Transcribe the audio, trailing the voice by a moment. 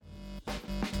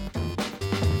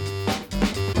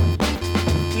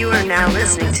You are now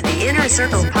listening to the Inner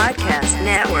Circle Podcast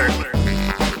Network.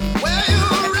 Where you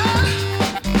run,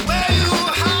 where you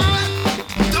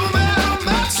hide, don't matter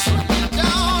much. Down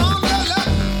on the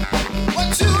luck, what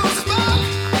you smoke,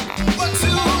 what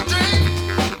you drink,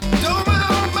 don't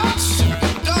matter much.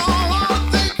 Don't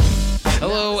wanna think.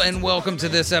 Hello and welcome to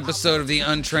this episode of The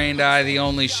Untrained Eye, the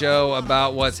only show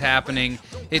about what's happening.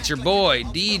 It's your boy,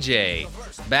 DJ,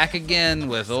 back again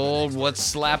with old What's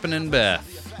Slappin' in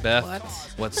Beth. Beth, What?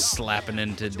 what's slapping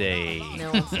in today?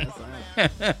 No one says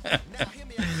that.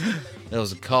 That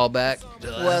was a callback. to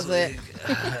Was last it?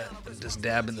 week. Just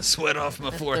dabbing the sweat off my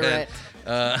A forehead.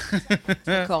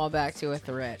 Call back to a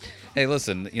threat. Hey,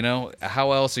 listen, you know,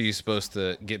 how else are you supposed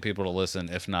to get people to listen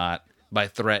if not by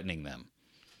threatening them?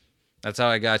 That's how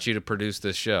I got you to produce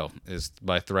this show, is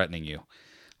by threatening you.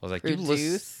 I was like, you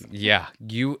listen. Yeah,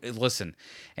 you listen.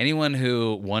 Anyone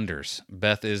who wonders,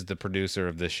 Beth is the producer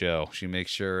of this show. She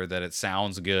makes sure that it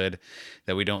sounds good,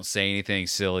 that we don't say anything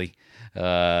silly,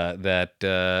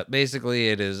 that basically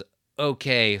it is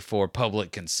okay for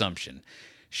public consumption.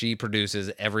 She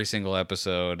produces every single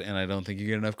episode, and I don't think you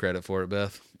get enough credit for it,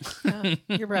 Beth. Oh,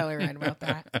 you're probably right about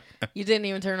that. You didn't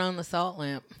even turn on the salt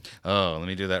lamp. Oh, let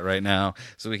me do that right now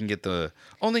so we can get the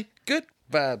only good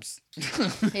vibes.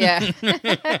 Yeah.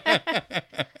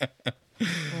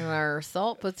 And our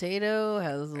salt potato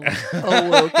has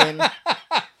awoken.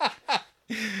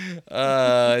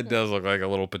 It does look like a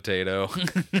little potato.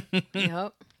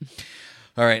 Yep.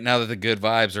 All right, now that the good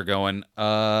vibes are going,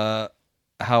 how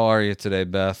are you today,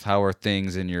 Beth? How are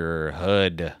things in your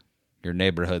hood? Your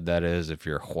neighborhood, that is, if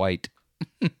you're white.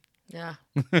 Yeah.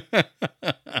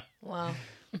 Wow.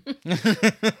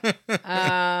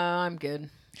 I'm good.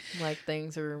 Like,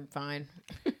 things are fine.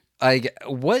 How do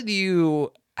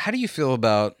you feel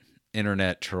about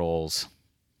internet trolls?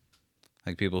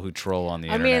 Like people who troll on the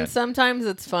internet. I mean, sometimes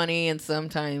it's funny and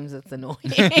sometimes it's annoying.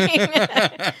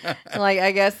 Like,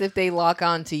 I guess if they lock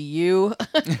on to you,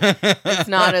 it's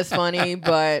not as funny,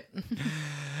 but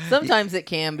sometimes it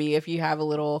can be if you have a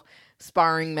little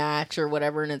sparring match or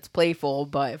whatever and it's playful,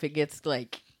 but if it gets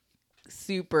like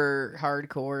super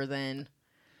hardcore, then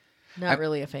not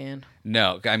really a fan.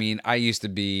 No, I mean, I used to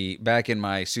be, back in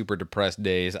my super depressed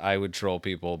days, I would troll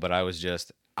people, but I was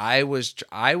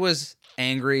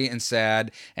angry and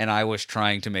sad, and I was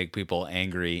trying to make people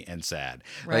angry and sad.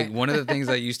 Right. Like, one of the things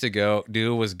I used to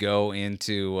go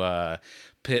into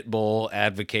pit bull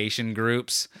advocation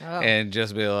groups and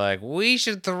just be like, we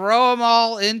should throw them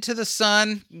all into the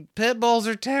sun. Pit bulls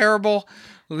are terrible.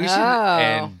 We should.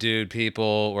 And dude,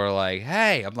 people were like,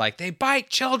 hey, I'm like, they bite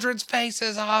children's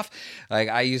faces off. Like,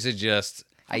 I used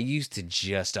to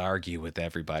just argue with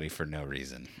everybody for no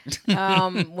reason.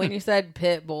 When you said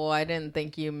pit bull, I didn't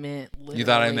think you meant literally. You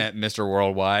thought I meant Mr.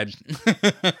 Worldwide?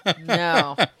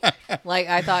 No. Like,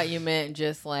 I thought you meant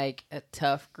just like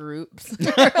tough groups.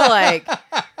 Like,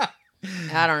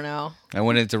 I don't know. I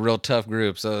went into real tough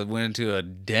groups. So I went into a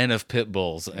den of pit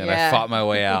bulls and I Yeah. fought my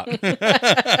way out.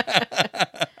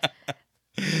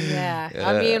 Yeah.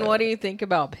 I mean, what do you think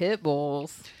about pit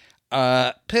bulls?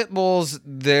 Pit bulls,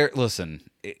 listen,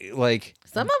 like,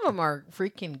 Some of them are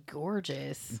freaking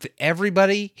gorgeous.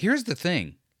 everybody, here's the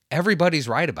thing. Everybody's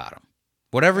right about them.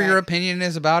 Whatever your Right. opinion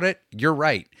is about it, you're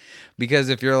right. Because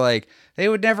if you're like, they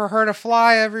would never hurt a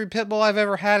fly, every pit bull I've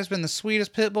ever had has been the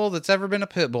sweetest pit bull that's ever been a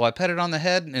pit bull. I pet it on the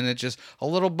head and it just, a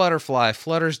little butterfly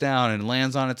flutters down and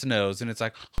lands on its nose and it's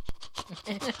like,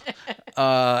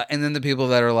 and then the people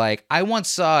that are like, I once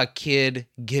saw a kid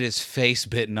get his face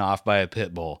bitten off by a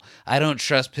pit bull. I don't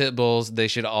trust pit bulls. They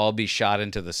should all be shot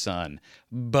into the sun.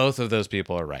 Both of those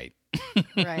people are right.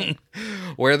 Right.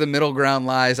 Where the middle ground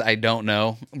lies, I don't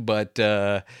know. But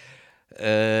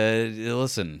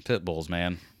listen, pit bulls,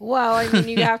 man. Well, I mean,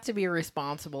 you have to be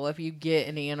responsible if you get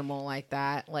an animal like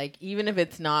that. Like, even if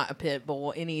it's not a pit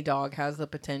bull, any dog has the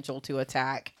potential to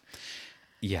attack.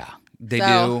 Yeah, they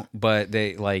So- do. But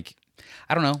they, like,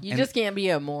 I don't know. You And just can't be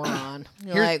a moron.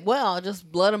 You're like, well, I'll just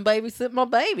let him babysit my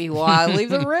baby while I leave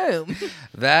the room.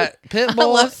 that pit I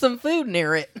bull, left some food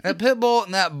near it. that pit bull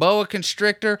and that boa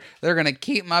constrictor, they're going to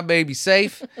keep my baby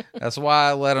safe. That's why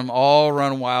I let them all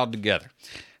run wild together.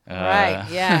 Right,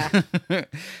 yeah.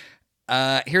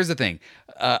 Here's the thing.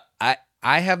 I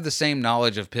have the same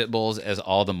knowledge of pit bulls as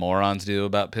all the morons do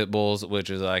about pit bulls, which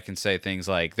is I can say things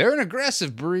like, they're an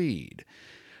aggressive breed.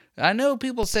 I know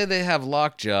people say they have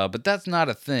lockjaw, but that's not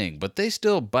a thing. But they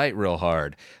still bite real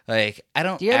hard. Like, I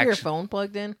don't. Do you have your phone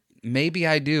plugged in? Maybe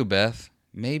I do, Beth.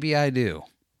 Maybe I do.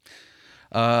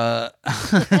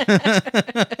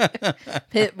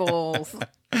 Pit bulls.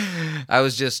 I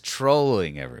was just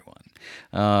trolling everyone.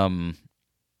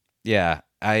 Yeah.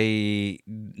 I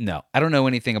don't know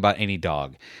anything about any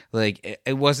dog. Like,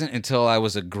 it wasn't until I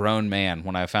was a grown man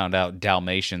when I found out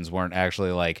Dalmatians weren't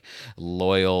actually like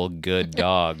loyal, good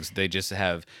dogs.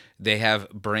 They have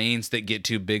brains that get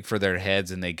too big for their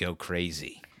heads and they go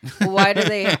crazy. Why do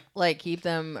they like keep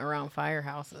them around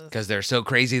firehouses? Because they're so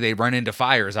crazy they run into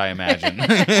fires, I imagine.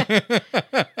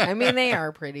 I mean, they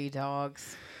are pretty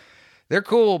dogs. They're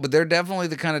cool, but they're definitely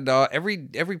the kind of dog.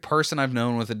 Every person I've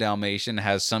known with a Dalmatian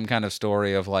has some kind of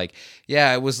story of like,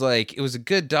 yeah, it was a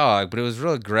good dog, but it was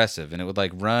real aggressive, and it would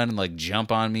like run and like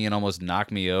jump on me and almost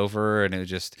knock me over, and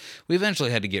we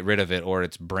eventually had to get rid of it, or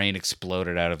its brain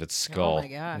exploded out of its skull. Oh my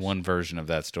gosh. One version of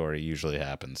that story usually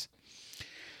happens.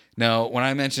 No, when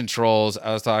I mentioned trolls,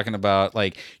 I was talking about,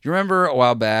 like, you remember a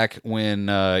while back when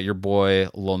your boy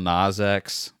Lil Nas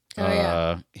X,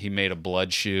 he made a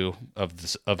blood shoe of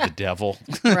the devil.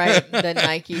 Right, the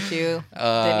Nike shoe.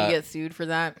 Did he get sued for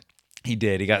that? He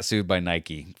did. He got sued by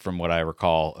Nike, from what I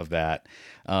recall of that.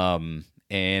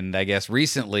 And I guess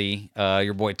recently,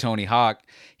 your boy Tony Hawk,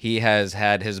 he has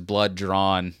had his blood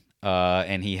drawn,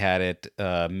 and he had it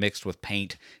mixed with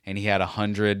paint, and he had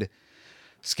 100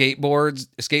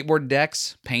 skateboard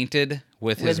decks painted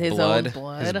with his blood, own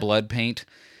blood, his blood paint.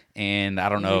 And I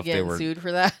don't know if they were sued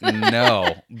for that.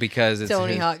 No, because it's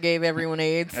Tony Hawk gave everyone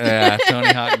AIDS. Yeah,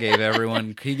 Tony Hawk gave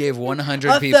everyone. He gave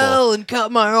 100 people. I fell and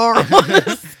cut my arm on a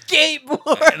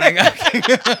skateboard. And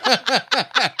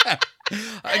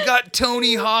I got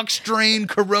Tony Hawk strain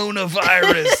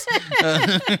coronavirus.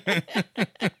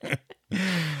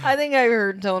 I think I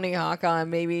heard Tony Hawk on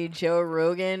maybe Joe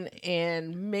Rogan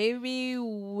and maybe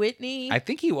Whitney. I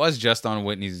think he was just on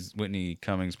Whitney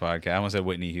Cummings' podcast. I almost said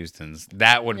Whitney Houston's.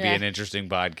 That would be an interesting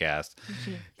podcast,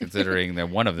 considering that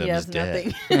one of them is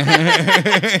dead.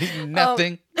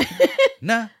 Nothing.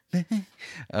 Nothing.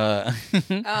 But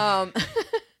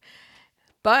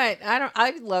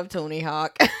I love Tony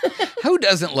Hawk. Who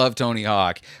doesn't love Tony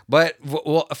Hawk? But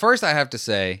well, first I have to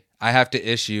say, I have to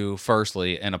issue,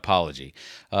 firstly, an apology.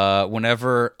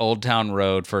 Whenever Old Town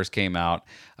Road first came out,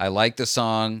 I liked the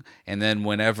song, and then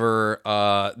whenever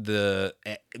the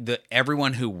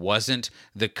everyone who wasn't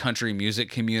the country music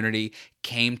community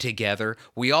came together,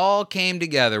 we all came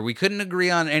together. We couldn't agree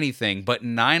on anything, but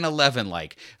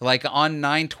 9/11, like on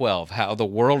 9/12, how the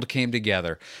world came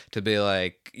together to be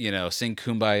like, sing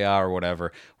Kumbaya or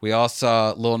whatever. We all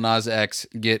saw Lil Nas X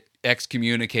get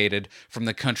excommunicated from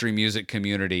the country music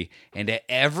community, and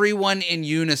everyone in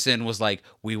unison was like,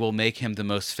 we will make him the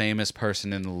most famous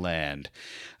person in the land.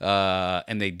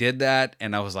 And they did that,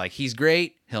 and I was like, he's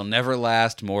great, he'll never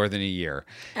last more than a year.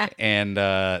 And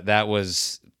that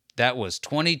was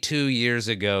 22 years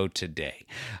ago today.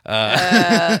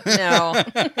 No.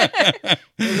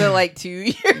 Was it like 2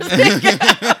 years ago?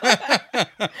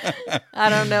 I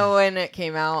don't know when it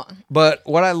came out. But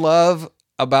what I love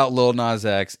about Lil Nas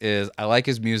X is I like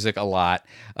his music a lot,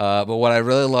 but what I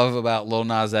really love about Lil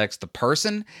Nas X, the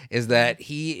person, is that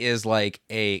he is like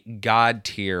a god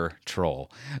tier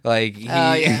troll. Like,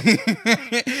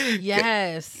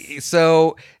 yes.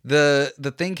 So the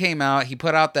thing came out. He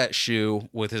put out that shoe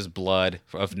with his blood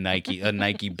of Nike, a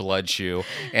Nike blood shoe,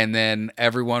 and then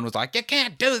everyone was like, "You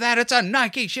can't do that. It's a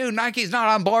Nike shoe. Nike's not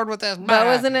on board with this." But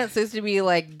wasn't it supposed to be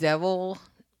like devil?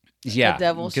 Yeah,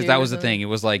 because that was the thing. It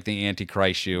was like the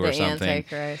Antichrist shoe or something.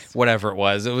 Antichrist. Whatever it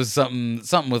was. It was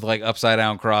something with like upside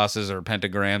down crosses or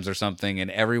pentagrams or something, and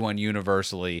everyone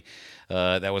universally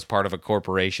that was part of a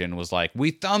corporation was like, we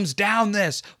thumbs down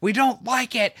this. We don't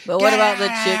like it. But what about the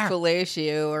Chick-fil-A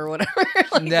shoe or whatever?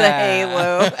 Like the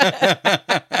halo.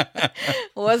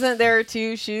 Wasn't there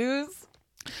 2 shoes?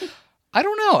 I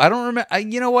don't know. I don't remember.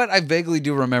 You know what? I vaguely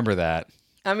do remember that.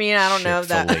 I mean, I don't know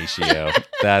that. Chick-fil-A.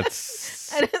 That's...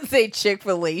 I didn't say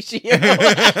Chick-fil-A-tio.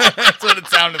 That's what it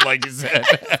sounded like you said.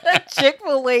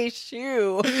 Chick-fil-A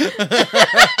shoe.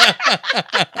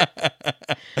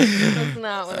 That's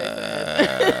not what I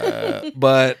said.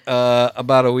 But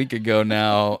about a week ago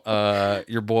now,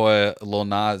 your boy Lil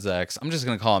Nas X, I'm just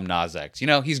going to call him Nas X.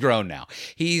 He's grown now.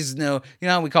 He's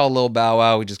we call Lil Bow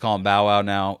Wow. We just call him Bow Wow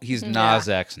now. He's Nas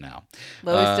X now.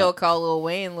 But we still call Lil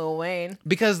Wayne Lil Wayne.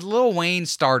 Because Lil Wayne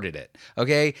started it,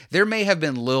 okay? There may have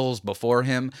been Lils before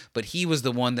him, but he was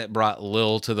the one that brought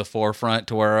Lil to the forefront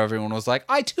to where everyone was like,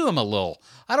 I too am a Lil.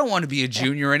 I don't want to be a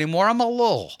junior anymore. I'm a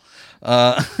Lil.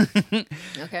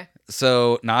 Okay.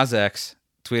 So Nas X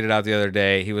tweeted out the other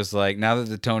day, he was like, now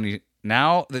that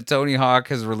Tony Hawk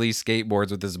has released skateboards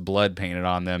with his blood painted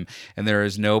on them, and there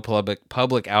is no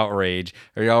public outrage,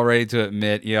 are y'all ready to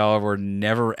admit y'all were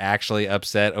never actually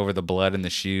upset over the blood in the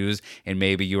shoes, and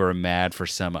maybe you were mad for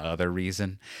some other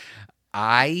reason?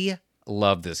 I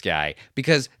love this guy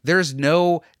because there's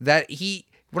no that he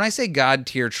when I say God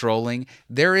tier trolling,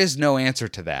 there is no answer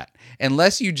to that.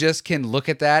 Unless you just can look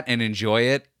at that and enjoy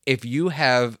it.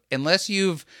 Unless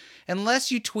you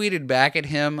tweeted back at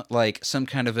him like some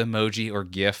kind of emoji or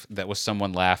GIF that was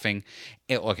someone laughing.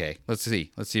 Okay, let's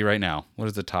see. Let's see right now. What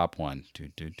is the top one?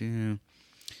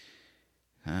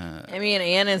 I mean,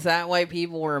 and is that why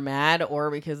people were mad, or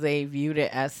because they viewed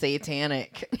it as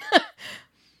satanic?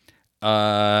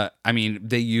 I mean,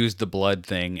 they used the blood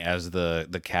thing as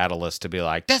the catalyst to be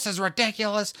like, this is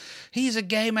ridiculous. He's a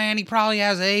gay man. He probably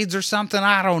has AIDS or something.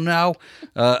 I don't know.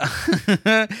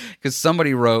 Because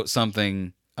somebody wrote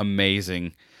something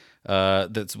amazing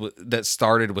that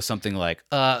started with something like,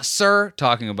 sir,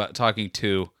 talking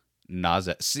to Nas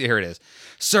X. Here it is.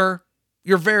 Sir,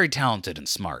 you're very talented and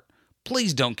smart.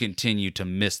 Please don't continue to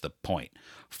miss the point.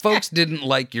 Folks didn't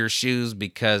like your shoes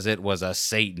because it was a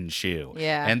Satan shoe.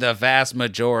 Yeah. And the vast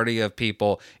majority of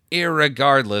people,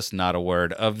 irregardless, not a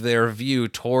word, of their view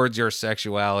towards your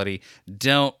sexuality,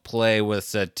 don't play with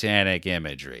satanic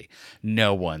imagery.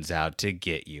 No one's out to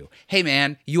get you. Hey,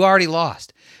 man, you already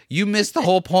lost. You missed the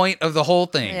whole point of the whole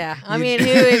thing. Yeah. I mean, who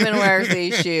even wears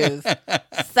these shoes?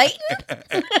 Satan?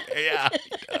 Yeah,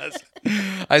 he does.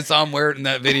 I saw him wear it in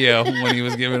that video when he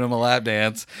was giving him a lap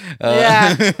dance.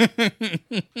 Yeah.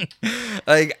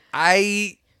 Like,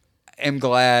 I am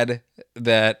glad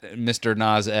that Mr.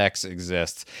 Nas X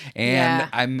exists. And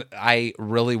Yeah. I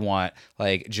really want,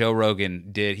 like, Joe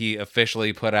Rogan he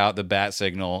officially put out the bat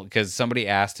signal, because somebody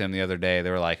asked him the other day,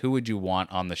 they were like, who would you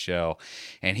want on the show?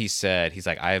 And he's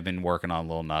like, I have been working on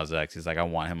Lil Nas X. He's like, I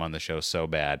want him on the show so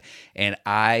bad. And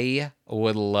I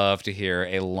would love to hear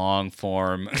a long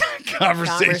form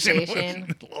conversation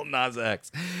with Lil Nas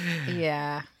X.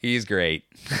 Yeah. He's great.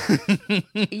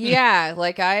 Yeah.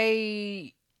 Like,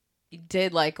 I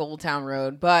did like Old Town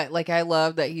Road, but like I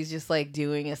love that he's just like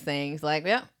doing his thing. He's like,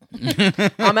 yeah,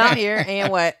 I'm out here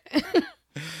and what?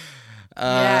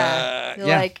 Yeah.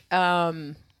 Like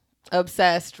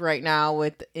obsessed right now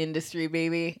with Industry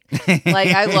Baby. Like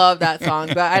I love that song,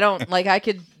 but I don't like I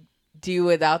could do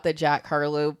without the Jack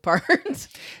Harlow part.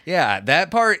 Yeah, that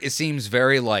part, it seems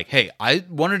very like, hey, I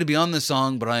wanted to be on this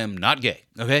song, but I am not gay.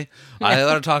 Okay, I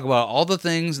got to talk about all the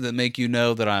things that make you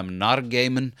know that I'm not a gay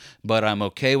man, but I'm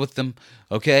okay with them.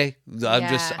 Okay,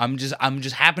 I'm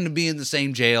just happen to be in the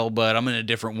same jail, but I'm in a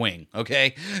different wing.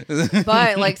 Okay,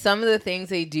 but like some of the things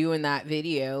they do in that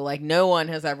video, like no one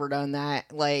has ever done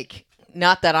that. Like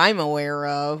not that I'm aware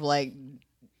of. Like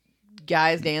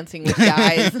guys dancing with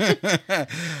guys.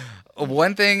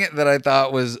 One thing that I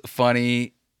thought was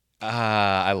funny,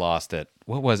 I lost it.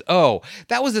 What was? Oh,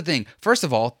 that was the thing. First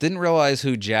of all, didn't realize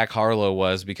who Jack Harlow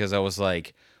was, because I was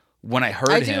like, when I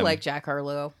heard him. I do like Jack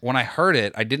Harlow. When I heard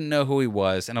it, I didn't know who he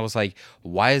was, and I was like,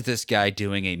 why is this guy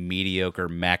doing a mediocre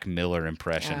Mac Miller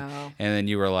impression? Oh. And then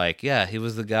you were like, yeah, he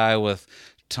was the guy with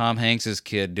Tom Hanks's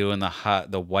kid doing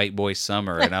the White Boy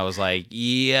Summer, and I was like,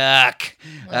 yuck,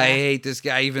 I hate this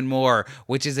guy even more,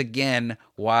 which is again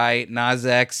why Nas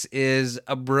X is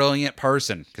a brilliant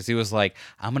person, because he was like,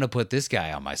 I'm gonna put this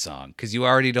guy on my song because you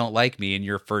already don't like me and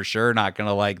you're for sure not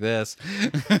gonna like this.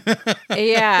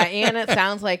 Yeah, and it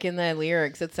sounds like in the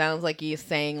lyrics, it sounds like he's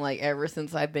saying like, ever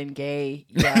since I've been gay,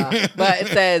 yeah, but it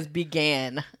says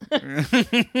began.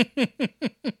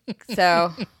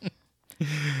 So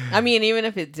I mean, even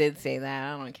if it did say that,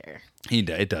 I don't care.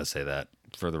 It does say that,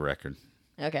 for the record.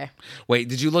 Okay. Wait,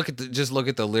 did you look at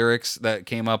the lyrics that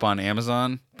came up on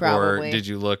Amazon? Probably. Or did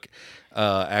you look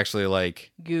actually like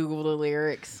Google the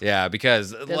lyrics? Yeah,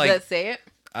 because does like that say it?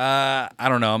 I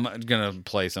don't know. I'm gonna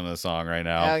play some of the song right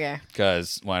now. Okay.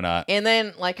 Because why not? And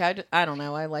then like I don't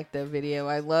know. I like the video.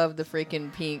 I love the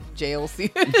freaking pink jail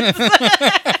suits.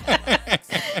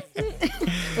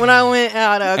 When I went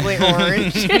out ugly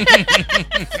orange.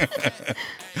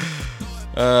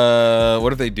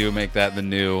 What if they do make that the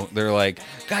new? They're like,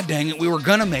 God dang it, we were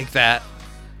gonna make that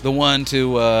the one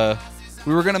to.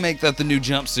 We were gonna make that the new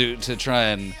jumpsuit to try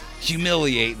and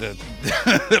humiliate the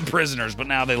the prisoners, but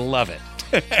now they love it.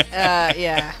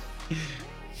 Yeah.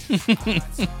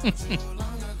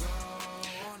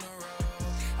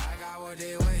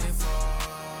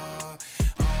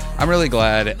 I'm really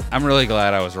glad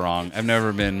I was wrong. I've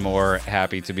never been more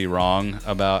happy to be wrong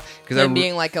about, because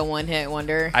being like a one-hit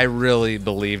wonder. I really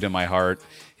believed in my heart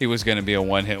he was going to be a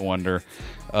one-hit wonder,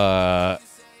 a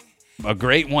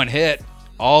great one hit.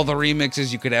 All the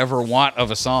remixes you could ever want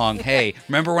of a song. Hey,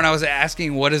 remember when I was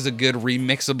asking what is a good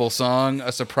remixable song,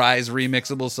 a surprise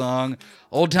remixable song?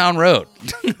 Old Town Road.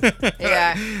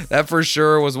 Yeah. That for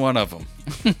sure was one of them.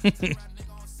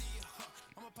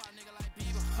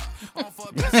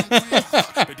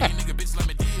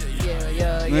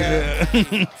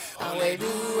 Yeah.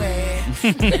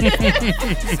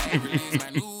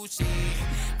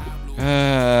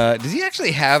 Does he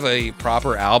actually have a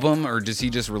proper album, or does he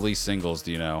just release singles?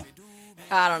 Do you know?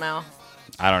 I don't know.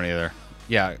 I don't either.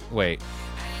 Yeah, wait.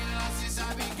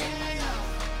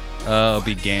 Oh,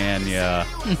 began, yeah.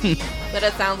 But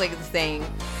it sounds like it's saying.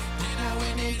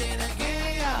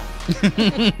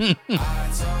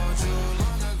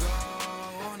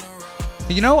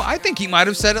 You know, I think he might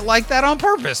have said it like that on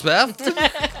purpose, Beth,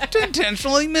 to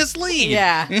intentionally mislead.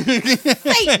 Yeah.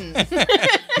 Satan.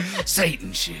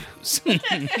 Satan shoes.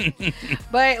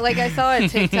 But like I saw a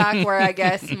TikTok where I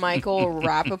guess Michael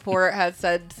Rappaport had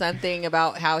said something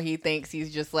about how he thinks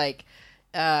he's just like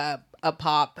a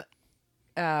pop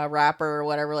rapper or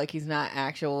whatever. Like he's not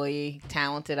actually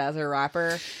talented as a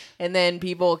rapper. And then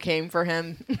people came for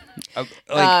him.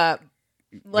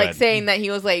 Like saying that he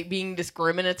was like being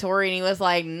discriminatory, and he was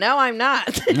like, "No, I'm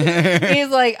not." He's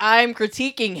like, "I'm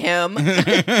critiquing him,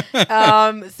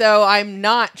 so I'm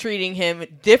not treating him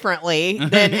differently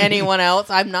than anyone else.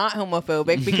 I'm not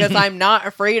homophobic because I'm not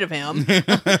afraid of him.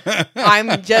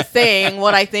 I'm just saying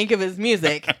what I think of his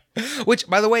music." Which,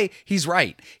 by the way, he's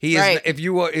right. He is. Right. If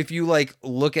you like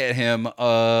look at him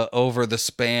over the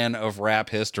span of rap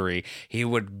history, he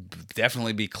would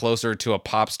definitely be closer to a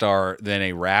pop star than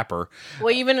a rapper.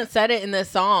 Well, even said it in this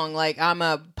song, like I'm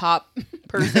a pop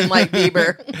person like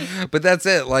Bieber. But that's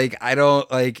it. Like I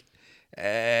don't like.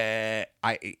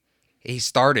 He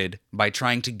started by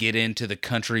trying to get into the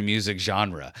country music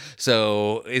genre.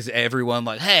 So is everyone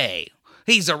like, hey?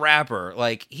 He's a rapper.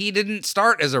 Like, he didn't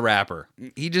start as a rapper.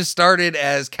 He just started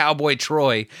as Cowboy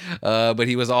Troy, but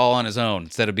he was all on his own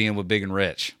instead of being with Big and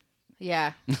Rich.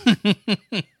 Yeah.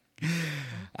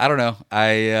 I don't know.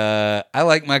 I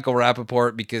like Michael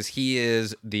Rappaport because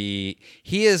he's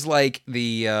like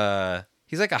a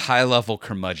high level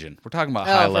curmudgeon. We're talking about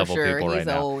high level people right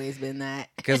now. He's always been that.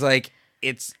 Because like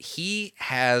he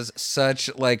has such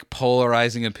like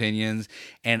polarizing opinions,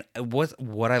 and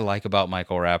what I like about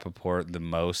Michael Rappaport the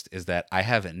most is that I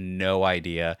have no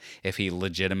idea if he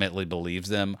legitimately believes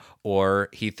them or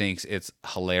he thinks it's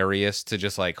hilarious to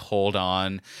just like hold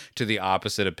on to the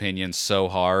opposite opinion so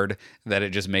hard that it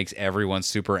just makes everyone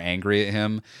super angry at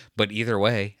him. But either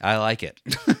way, I like it.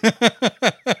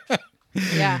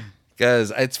 Yeah.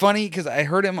 Because it's funny, because I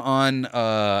heard him on,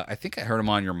 I think I heard him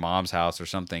on Your Mom's House or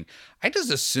something. I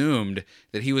just assumed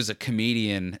that he was a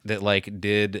comedian that like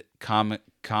did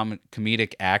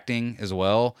comedic acting as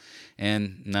well,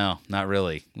 and no, not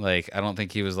really. Like I don't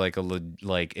think he was like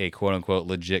a quote unquote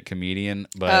legit comedian.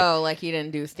 But like he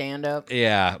didn't do stand up.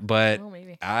 Yeah, but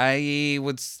Maybe. I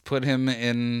would put him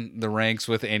in the ranks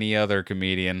with any other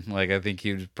comedian. Like I think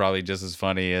he was probably just as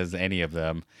funny as any of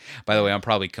them. By the way, I'm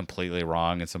probably completely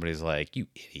wrong, and somebody's like, "You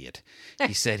idiot!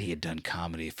 He said he had done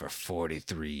comedy for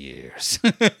 43 years."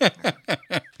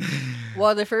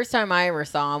 Well, the first time I ever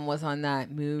saw him was on that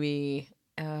movie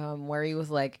where he was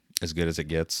like, As Good as It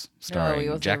Gets, starring he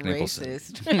was Jack a Nicholson.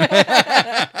 racist.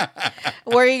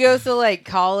 Where he goes to like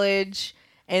college,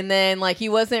 and then like he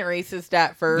wasn't racist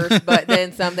at first, but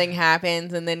then something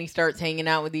happens, and then he starts hanging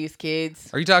out with these kids.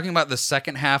 Are you talking about the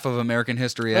second half of American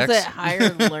History X? Was it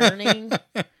Higher Learning?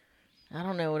 I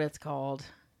don't know what it's called.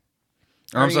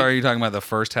 Or, I'm sorry, are you talking about the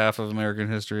first half of American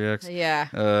History X?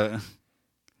 Yeah.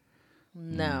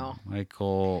 No.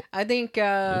 Michael. I think,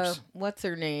 what's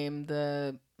her name?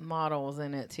 The model's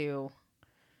in it too.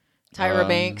 Tyra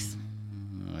Banks.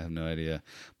 I have no idea.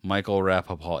 Michael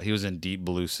Rappaport. He was in Deep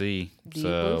Blue Sea. Deep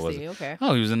Blue Sea, okay.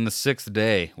 Oh, he was in The Sixth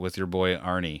Day with your boy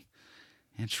Arnie.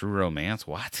 And True Romance.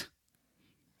 What?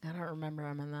 I don't remember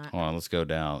him in that. Hold on, let's go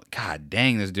down. God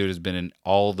dang, this dude has been in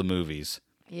all the movies.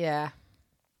 Yeah.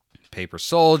 Paper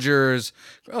Soldiers.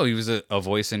 Oh, he was a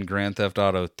voice in Grand Theft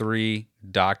Auto 3.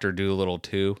 Dr. Dolittle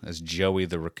 2 as Joey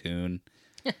the Raccoon.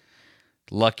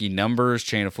 Lucky Numbers,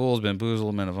 Chain of Fools,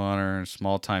 Bamboozled, Men of Honor,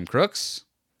 Small Time Crooks.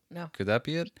 No. Could that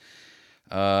be it?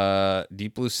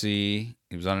 Deep Blue Sea.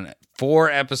 He was on 4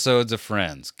 episodes of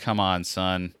Friends. Come on,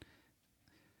 son.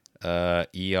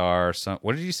 ER.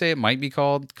 What did you say it might be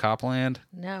called? Copland?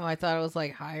 No, I thought it was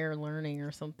like Higher Learning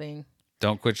or something.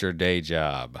 Don't Quit Your Day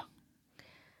Job.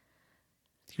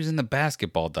 He was in The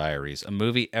Basketball Diaries, a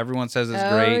movie everyone says is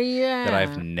great that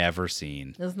I've never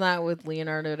seen. Isn't that with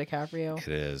Leonardo DiCaprio? It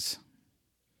is.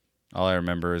 All I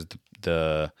remember is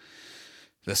the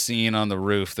scene on the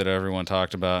roof that everyone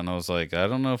talked about, and I was like, I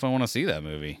don't know if I want to see that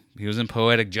movie. He was in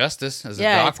Poetic Justice as a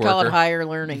dock worker. Yeah, it's called Higher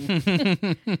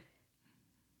Learning.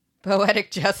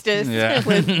 Poetic Justice Yeah.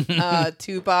 with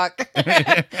Tupac,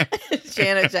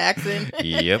 Janet Jackson.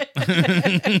 Yep.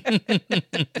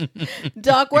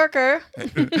 Dock worker.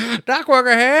 Dock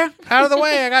worker here. Out of the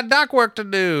way. I got dock work to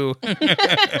do.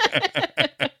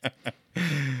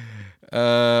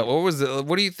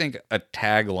 What do you think a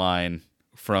tagline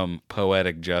from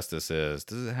Poetic Justice is?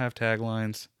 Does it have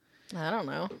taglines? I don't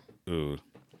know. Ooh.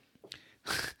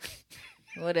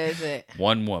 What is it?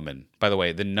 One woman. By the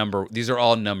way, these are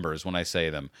all numbers when I say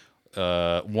them.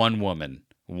 One woman,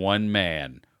 one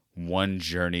man, one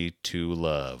journey to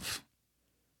love.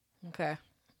 Okay.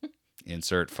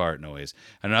 Insert fart noise.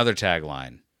 Another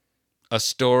tagline. A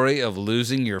story of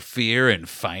losing your fear and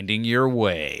finding your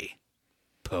way.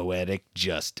 Poetic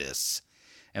Justice.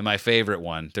 And my favorite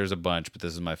one, there's a bunch, but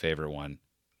this is my favorite one.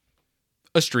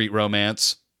 A street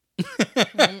romance.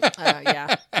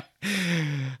 Yeah.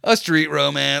 A street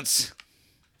romance.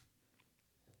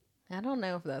 I don't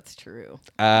know if that's true.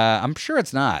 I'm sure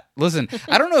it's not. Listen,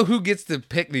 I don't know who gets to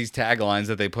pick these taglines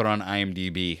that they put on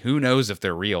IMDb. Who knows if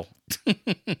they're real?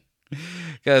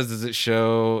 Guys, does it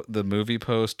show the movie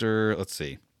poster? Let's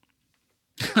see.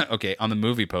 Okay, on the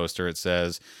movie poster it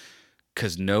says,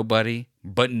 "'Cause nobody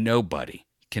but nobody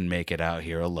can make it out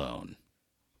here alone."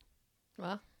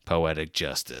 Well, Poetic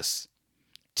Justice.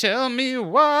 Tell me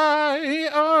why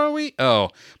are we... Oh,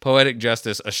 Poetic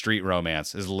Justice, A Street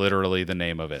Romance is literally the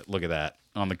name of it. Look at that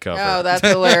on the cover. oh, that's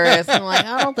hilarious. I'm like,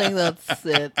 I don't think that's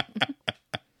it.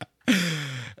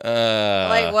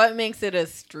 Like, what makes it a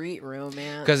street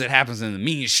romance? Because it happens in the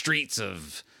mean streets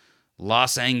of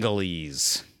Los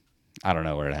Angeles. I don't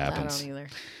know where it happens. I don't either.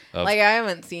 Like, I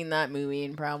haven't seen that movie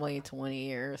in probably 20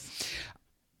 years.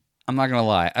 I'm not gonna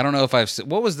lie. I don't know if I've seen...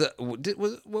 What was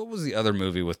the other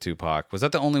movie with Tupac? Was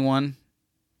that the only one?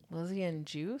 Was he in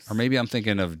Juice? Or maybe I'm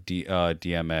thinking of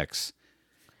DMX.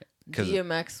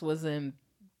 DMX was in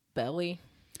Belly.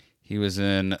 He was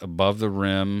in Above the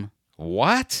Rim.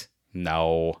 What?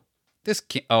 No. This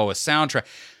can't... Oh, a soundtrack.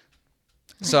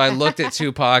 So I looked at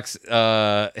Tupac's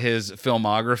his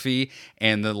filmography,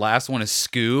 and the last one is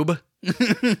Scoob.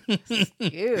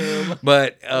 Scoob.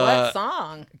 But what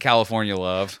song? California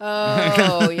Love.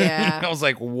 Oh, yeah. I was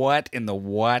like, what in the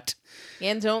what?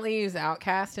 And don't they use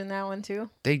Outkast in that one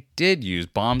too? They did use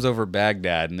Bombs Over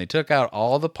Baghdad, and they took out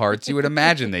all the parts you would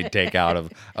imagine they'd take out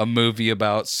of a movie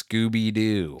about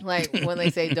Scooby-Doo. Like when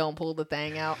they say don't pull the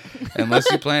thing out.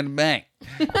 Unless you plan to bang.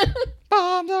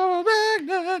 Bombs Over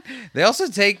Baghdad. They also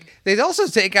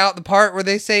take out the part where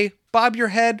they say, bob your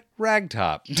head,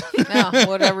 ragtop. Oh,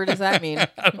 whatever does that mean?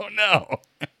 I don't know.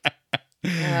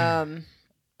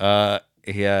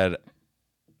 He had...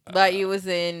 But he was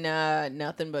in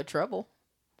Nothing But Trouble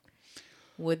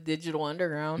with Digital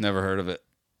Underground. Never heard of it.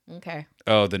 Okay.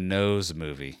 Oh, the Nose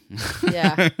movie.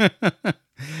 Yeah.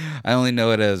 I only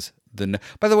know it as the...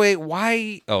 By the way,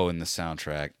 why... Oh, in the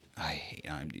soundtrack. I hate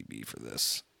IMDb for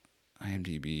this.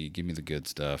 IMDb, give me the good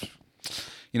stuff.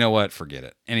 You know what? Forget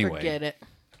it. Anyway. Forget it.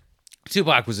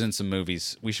 Tupac was in some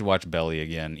movies. We should watch Belly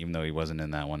again, even though he wasn't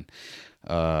in that one.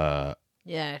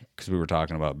 Yeah. Because we were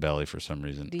talking about Belly for some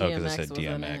reason. DMX because I said was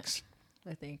in DMX. it,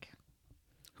 I think.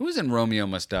 Who was in Romeo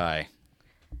Must Die?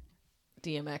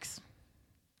 DMX.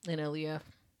 And Aaliyah.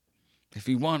 If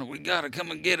you want it, we gotta come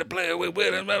and get it, play with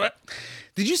it.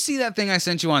 Did you see that thing I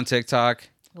sent you on TikTok?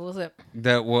 What was it?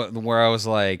 Where I was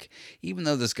like, even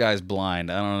though this guy's blind,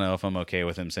 I don't know if I'm okay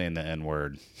with him saying the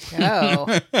N-word. No.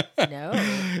 No.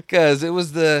 Because it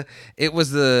was the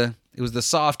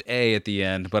soft A at the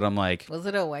end, but I'm like, Was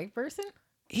it a white person?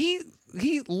 he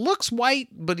looks white,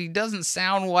 but he doesn't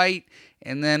sound white.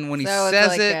 And then when he So it's says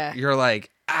like it, you're like,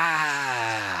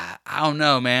 I don't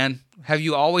know, man. Have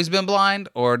you always been blind,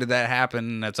 or did that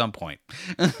happen at some point?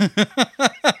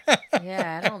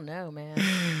 Yeah, I don't know, man.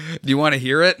 Do you want to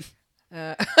hear it? We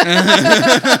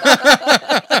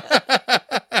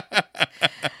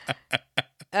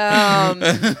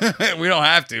don't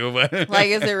have to, but Like,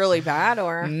 is it really bad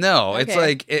or? no, Okay. it's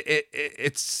like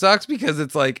it sucks because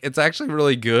it's like it's actually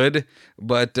really good,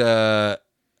 but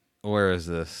where is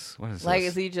this? What is Like, this?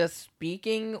 is he just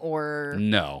speaking or?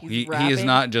 No, he's he is rapping?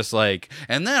 not just like.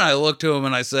 And then I looked to him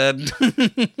and I said,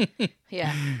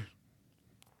 Yeah.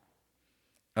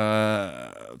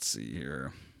 let's see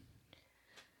here.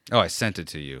 Oh, I sent it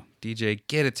to you, DJ.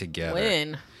 Get it together.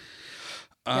 When?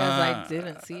 Because I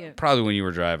didn't see it. Probably when you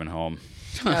were driving home.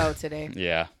 Oh, today.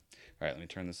 Yeah. All right, let me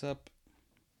turn this up.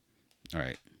 All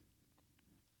right.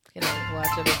 Can I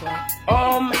watch it as well?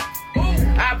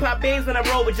 I pop beans when I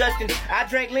roll with Justin. I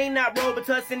drank lean, not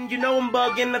Robitussin. You know I'm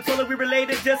bugging. I told her we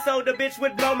related just so the bitch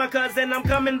would blow my cousin. I'm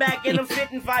coming back and I'm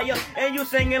spitting fire. And you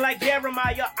singing like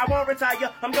Jeremiah. I won't retire.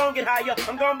 I'm gonna get higher.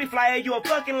 I'm gonna be flyer. You a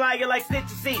fucking liar like Stitch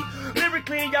C.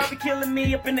 Lyrically, y'all be killing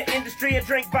me up in the industry. I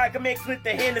drink vodka mixed with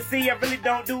the Hennessy. I really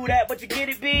don't do that, but you get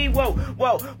it, B? Whoa,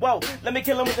 whoa, whoa. Let me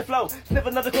kill him with the flow. Sniff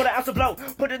another quarter ounce of blow.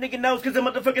 Put a nigga nose, cause the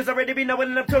motherfuckers already be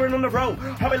knowing that I'm touring on the road.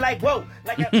 I be like, whoa.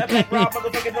 Like a black raw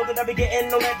motherfucker know that I be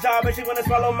getting on that job. And she wanna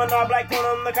swallow my knob like corn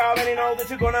on the cob. And he know that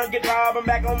you're gonna get robbed. I'm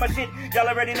back on my shit. Y'all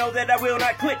already know that I will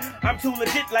not quit. I'm too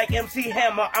legit like MC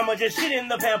Hammer. I'ma just shit in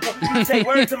the pamper. You say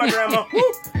word to my grandma. Woo.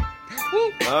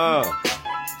 Oh.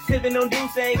 Sipping on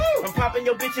Douce. I'm popping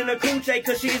your bitch in a coochie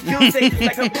cause she's juicy just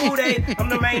like her booty. I'm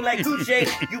the main like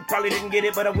Gucci. You probably didn't get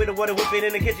it, but I'm with a water whip it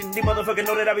in the kitchen. The motherfucker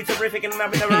know that I be terrific and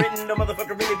I've never written. The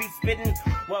motherfucker really be spitting.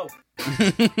 Whoa.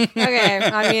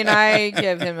 Okay, I mean, I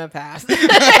give him a pass.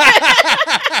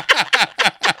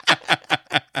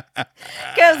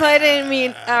 Because I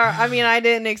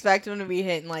didn't expect him to be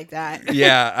hitting like that.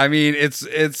 Yeah, I mean,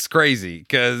 it's crazy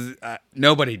because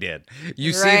nobody did.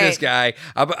 You see this guy.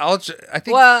 I think.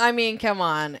 Well, I mean, come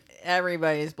on.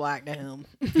 Everybody's black to him.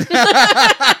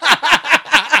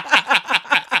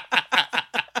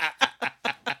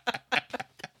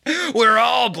 We're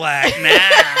all black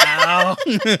now.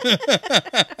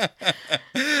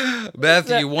 Beth,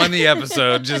 you won the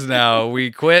episode just now.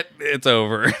 We quit. It's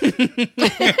over.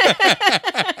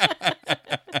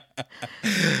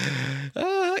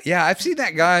 Yeah, I've seen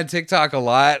that guy on TikTok a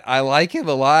lot. I like him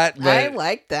a lot. But I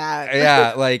like that.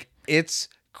 Yeah, like it's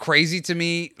crazy to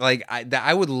me. Like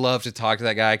I would love to talk to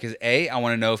that guy because I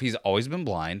want to know if he's always been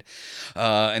blind,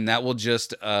 and that will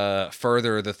just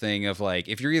further the thing of like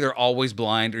if you're either always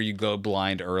blind or you go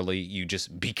blind early, you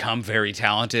just become very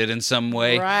talented in some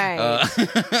way. Right.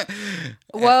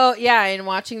 Well, yeah. In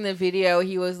watching the video,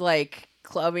 he was like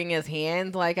clubbing his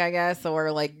hands, like I guess,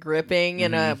 or like gripping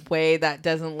in a way that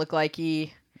doesn't look like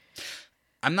he.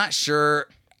 I'm not sure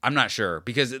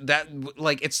because that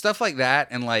like it's stuff like that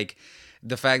and like.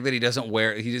 The fact that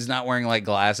he's not wearing like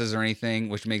glasses or anything,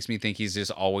 which makes me think he's just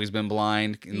always been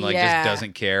blind and like just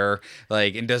doesn't care,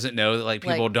 like and doesn't know that like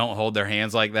people don't hold their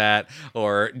hands like that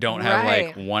or don't have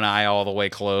like one eye all the way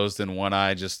closed and one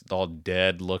eye just all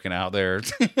dead looking out there.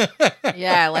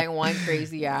 Yeah, like one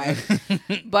crazy eye.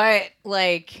 But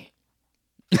like,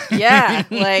 yeah,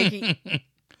 like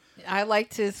I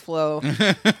liked his flow.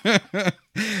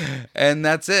 And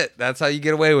that's it. That's how you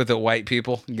get away with it, white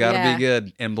people. You gotta be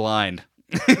good and blind.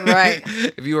 Right.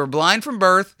 If you were blind from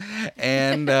birth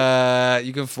and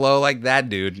you can flow like that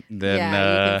dude, then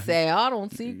you can say, I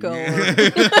don't see color.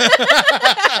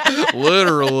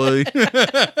 Literally.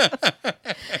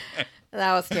 That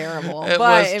was terrible. It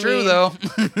was true though.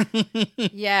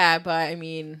 Yeah, but I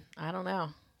mean, I don't know.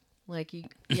 Like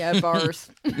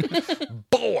bars.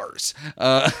 Bars.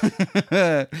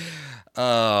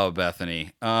 Oh,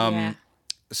 Bethany.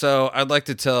 So I'd like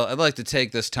to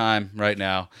take this time right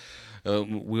now.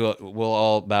 We'll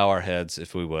all bow our heads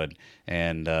if we would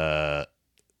and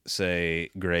say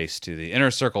grace to the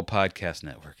Inner Circle Podcast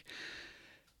Network.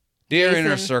 Dear Jason,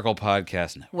 Inner Circle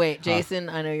Podcast Network. Wait, Jason,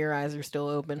 I know your eyes are still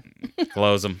open.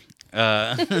 Close them.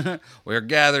 We're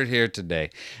gathered here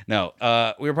today. No,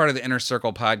 we are part of the Inner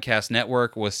Circle Podcast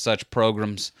Network with such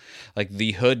programs like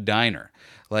The Hood Diner,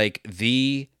 like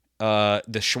the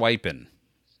Schweipen.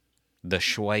 The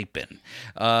Schweipen.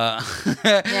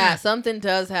 Yeah, something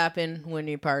does happen when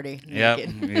you party.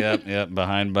 Yep.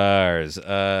 Behind bars.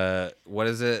 What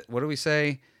is it? What do we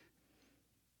say?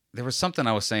 There was something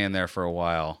I was saying there for a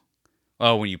while.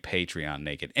 Oh, when you Patreon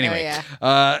naked. Anyway.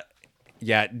 Oh,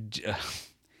 yeah.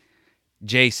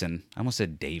 Jason. I almost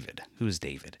said David. Who's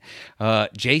David?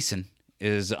 Jason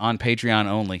is on Patreon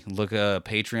only. Look at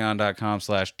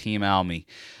patreon.com/teamalmy.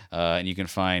 And you can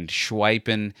find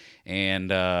Schweipen and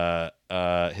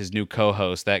his new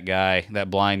co-host, that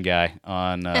blind guy,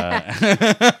 on.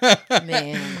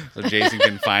 Man. So Jason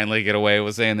can finally get away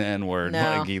with saying the N-word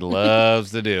like he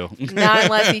loves to do. Not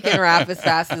unless he can rap as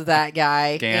fast as that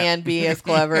guy and be as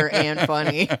clever and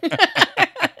funny.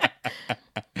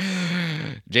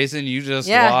 Jason, you just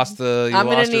lost the. I'm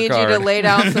going to need you to lay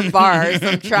down some bars,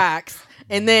 some tracks.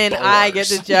 And then I get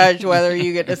to judge whether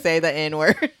you get to say the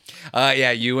N-word.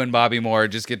 Yeah, you and Bobby Moore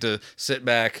just get to sit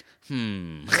back.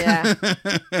 Yeah.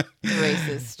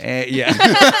 Racist. Yeah.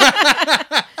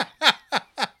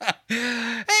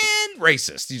 And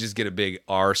racist. You just get a big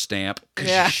R stamp.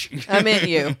 Yeah. I meant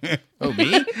you. Oh,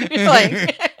 me?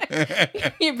 Like,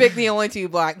 You pick the only two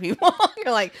black people.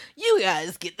 You're like, you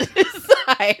guys get to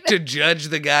decide. To judge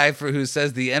the guy who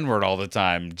says the N-word all the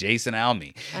time, Jason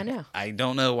Alme. I know. I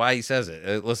don't know why he says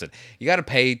it. Listen, you got to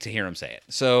pay to hear him say it.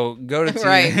 So go to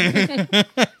Right.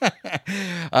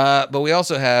 But we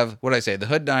also have, what did I say? The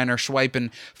Hood Diner,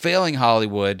 Swiping, Failing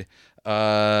Hollywood,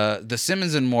 the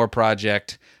Simmons and More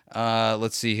Project.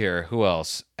 Let's see here. Who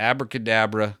else?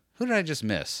 Abracadabra. Who did I just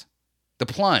miss? The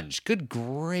Plunge. Good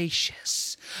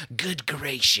gracious. Good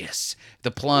gracious. The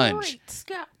Plunge. Great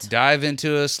Scott. Dive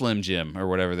into a Slim Jim, or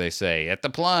whatever they say, at the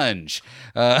Plunge.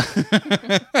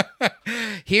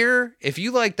 Here, if you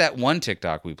like that one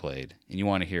TikTok we played, and you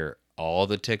want to hear all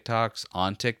the TikToks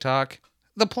on TikTok,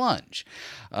 the Plunge.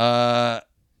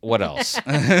 What else?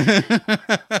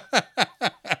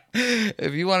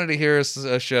 If you wanted to hear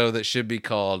a show that should be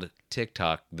called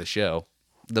TikTok the Show,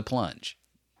 the Plunge.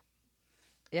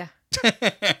 Yeah.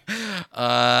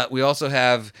 We also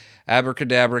have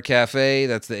Abracadabra Cafe.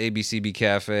 That's the ABCB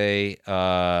Cafe.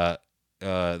 The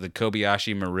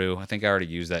Kobayashi Maru. I think I already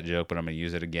used that joke, but I'm going to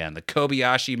use it again. The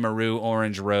Kobayashi Maru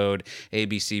Orange Road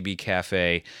ABCB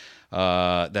Cafe.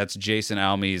 That's Jason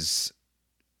Alme's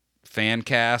fan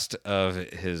cast of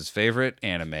his favorite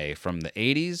anime from the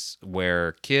 80s,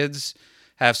 where kids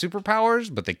have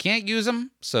superpowers, but they can't use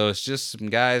them. So it's just some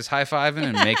guys high-fiving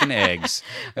and making eggs.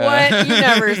 What? You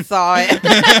never saw it.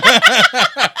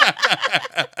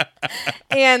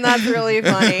 And that's really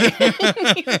funny.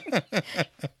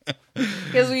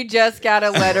 Because we just got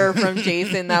a letter from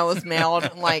Jason that was mailed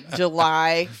in like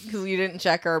July, because we didn't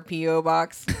check our P.O.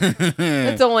 box.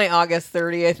 It's only August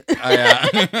 30th.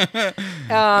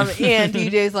 And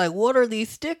DJ's like, what are these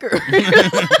stickers?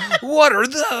 What are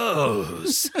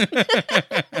those?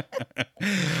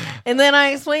 And then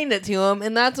I explained it to him,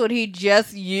 and that's what he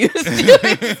just used to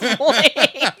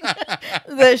explain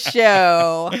the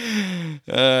show.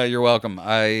 You're welcome.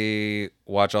 I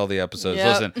watch all the episodes. Yep.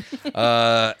 Listen,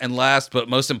 and last but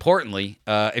most importantly,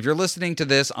 if you're listening to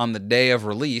this on the day of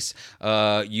release,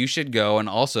 you should go and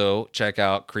also check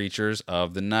out Creatures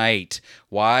of the Night.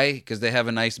 Why? Because they have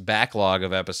a nice backlog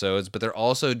of episodes, but they're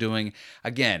also doing,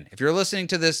 again, if you're listening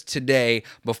to this today,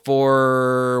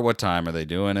 before, what time are they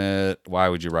doing it? Why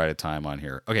would you write a time on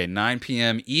here? Okay, 9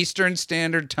 p.m. Eastern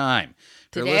Standard Time.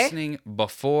 If you're Today? listening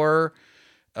before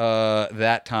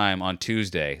that time on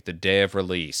Tuesday, the day of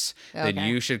release, then Okay.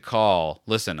 you should call,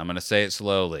 listen, I'm going to say it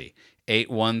slowly,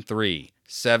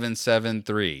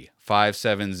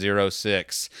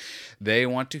 813-773-5706. They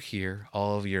want to hear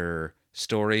all of your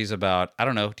stories about, I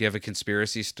don't know, do you have a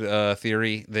conspiracy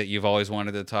theory that you've always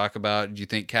wanted to talk about? Do you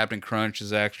think Captain Crunch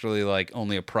is actually like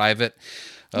only a private?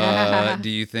 Do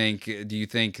you think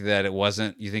that it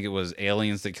wasn't, you think it was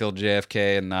aliens that killed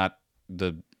JFK and not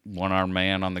the one-armed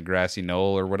man on the grassy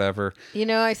knoll or whatever? You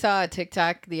know, I saw a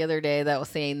TikTok the other day that was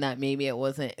saying that maybe it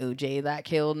wasn't OJ that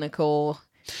killed Nicole.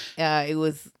 It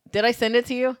was, did I send it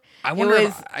to you? I wonder it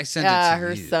if was, I sent it to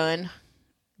her you. son,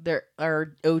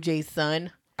 or OJ's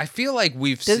son. I feel like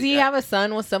Does he have a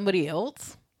son with somebody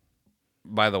else?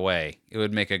 By the way, it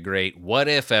would make a great What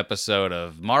If episode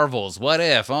of Marvel's What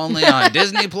If, only on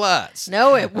Disney Plus.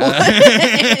 No, it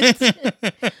wasn't.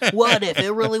 What if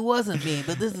it really wasn't me?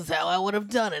 But this is how I would have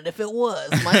done it if it was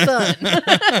my son.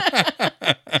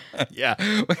 Yeah.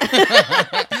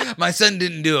 My son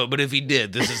didn't do it, but if he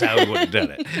did, this is how he would have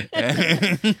done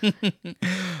it.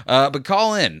 But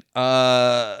call in.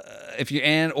 If you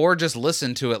or just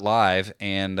listen to it live,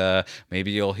 and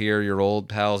maybe you'll hear your old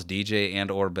pals DJ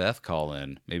and or Beth call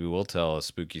in. Maybe we'll tell a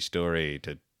spooky story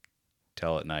to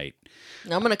tell at night.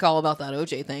 I'm gonna call about that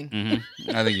OJ thing.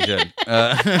 Mm-hmm. I think you should.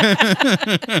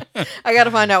 I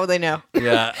gotta find out what they know.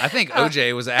 Yeah, I think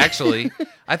OJ was actually.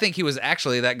 I think he was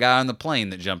actually that guy on the plane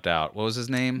that jumped out. What was his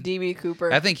name? DB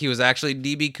Cooper. I think he was actually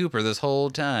DB Cooper this whole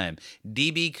time.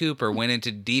 DB Cooper went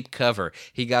into deep cover.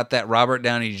 He got that Robert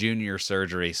Downey Jr.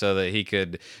 surgery so that he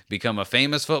could become a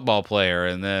famous football player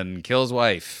and then kill his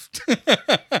wife.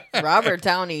 Robert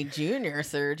Downey Jr.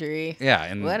 surgery.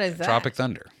 Yeah, in What is that? Tropic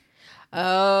Thunder.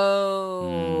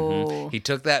 Oh. He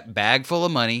took that bag full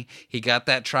of money. He got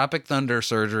that Tropic Thunder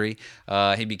surgery.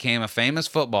 He became a famous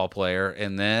football player,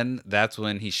 and then that's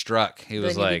when he struck. He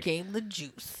was Then he like, became the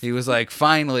juice. he was like,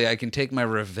 finally, I can take my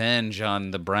revenge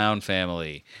on the Brown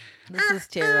family. This is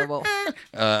terrible.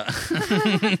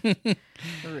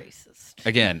 Racist.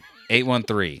 Again,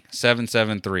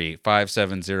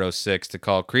 813-773-5706 to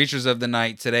call Creatures of the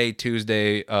Night today,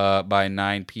 Tuesday, by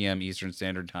 9 p.m. Eastern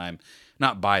Standard Time.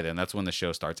 Not by then. That's when the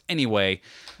show starts. Anyway.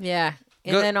 Yeah.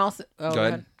 And Go- then also... Oh, Go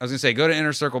ahead. I was going to say, go to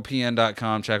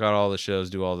innercirclepn.com, check out all the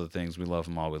shows, do all the things. We love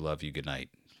them all. We love you. Good night.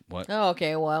 What? Oh,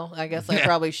 okay. Well, I guess I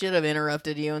probably should have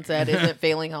interrupted you and said, isn't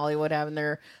Failing Hollywood having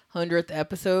their 100th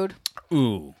episode?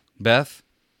 Ooh, Beth,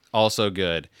 also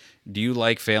good. Do you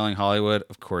like Failing Hollywood?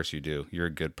 Of course you do. You're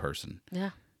a good person.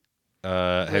 Yeah.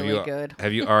 Really good.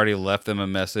 Have you already left them a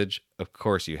message? Of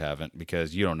course you haven't,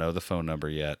 because you don't know the phone number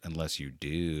yet, unless you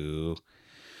do.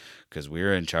 Because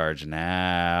we're in charge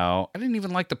now. I didn't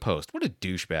even like the post. What a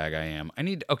douchebag I am.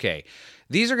 Okay,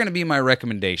 these are going to be my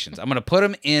recommendations. I'm going to put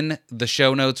them in the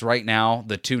show notes right now,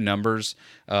 the 2 numbers.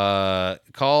 Call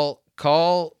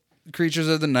Creatures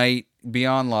of the Night, be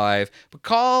on live. But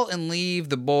call and leave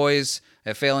the boys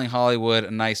at Failing Hollywood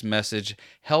a nice message.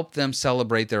 Help them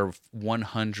celebrate their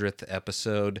 100th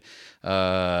episode.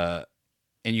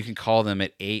 And you can call them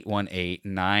at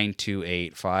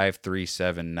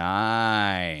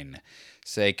 818-928-5379.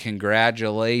 Say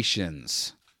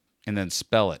congratulations, and then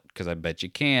spell it, because I bet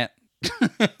you can't. Oh,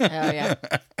 yeah.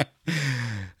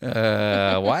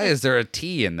 Why is there a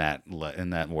T in that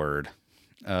word?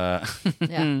 Yeah.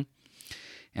 And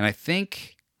I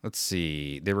think, let's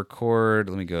see, they record.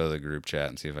 Let me go to the group chat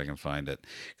and see if I can find it,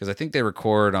 because I think they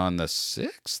record on the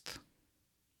 6th. Is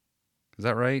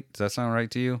that right? Does that sound right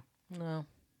to you? No,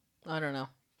 I don't know.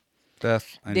 Beth,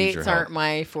 I need your Dates help. aren't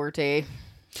my forte.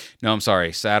 No, I'm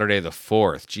sorry. Saturday the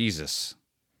 4th. Jesus.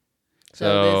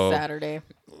 So this Saturday.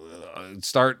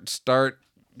 Start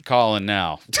calling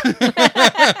now.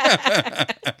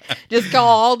 Just call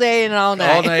all day and all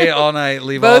night. All night.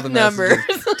 Leave Both all the messages. numbers.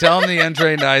 Tell them the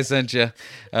Untrained Eye sent you.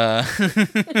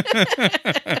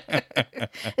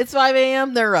 It's 5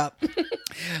 a.m. They're up.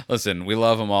 Listen, we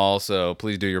love them all, so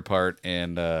please do your part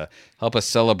and help us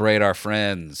celebrate our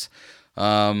friends.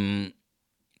 What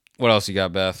else you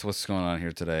got, Beth? What's going on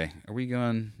here today? What are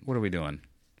we doing?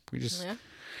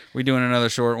 We doing another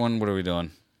short one? What are we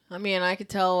doing? I mean, I could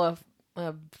tell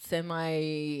a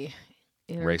semi-entertaining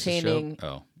Racist show?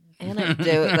 Oh.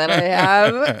 anecdote that I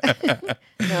have.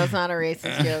 No, it's not a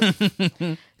racist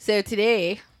joke. So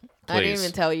today, I didn't Please.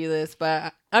 even tell you this,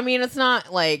 but I mean, it's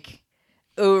not like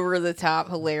over the top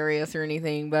hilarious or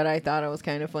anything, but I thought it was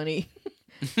kind of funny.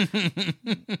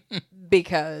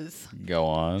 Because. Go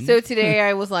on. So today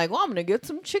I was like, well, I'm going to get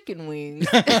some chicken wings.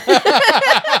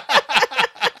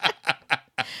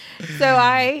 So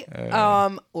I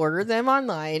ordered them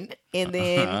online, and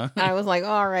then I was like,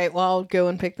 all right, well, I'll go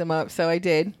and pick them up. So I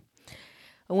did.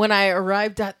 When I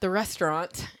arrived at the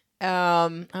restaurant,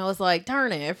 I was like,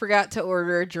 darn it, I forgot to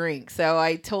order a drink. So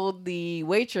I told the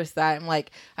waitress that. I'm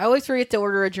like, I always forget to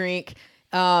order a drink.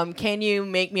 Can you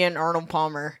make me an Arnold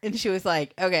Palmer? And she was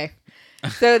like, okay.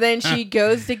 So then she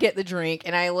goes to get the drink,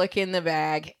 and I look in the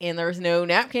bag, and there's no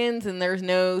napkins, and there's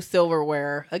no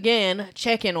silverware. Again,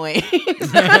 chicken wings.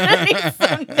 I need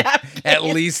some napkins. At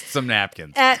least some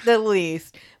napkins. At the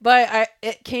least. But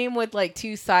it came with like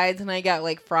 2 sides, and I got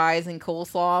like fries and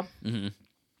coleslaw. Mm-hmm.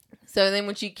 So then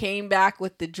when she came back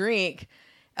with the drink,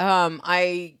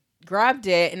 I grabbed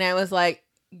it, and I was like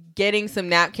getting some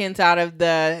napkins out of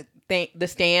the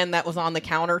stand that was on the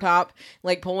countertop,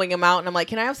 like pulling them out, and I'm like,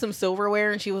 can I have some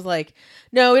silverware? And she was like,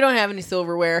 no, we don't have any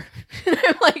silverware. And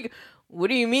I'm like, what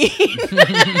do you mean? She's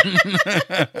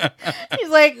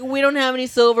like, we don't have any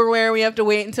silverware. We have to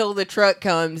wait until the truck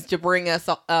comes to bring us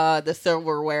the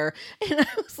silverware. And I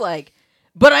was like,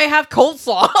 but I have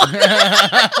coleslaw.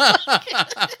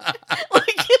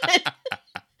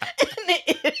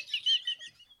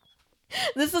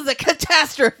 This is a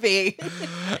catastrophe.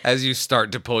 As you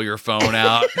start to pull your phone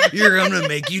out, you're going to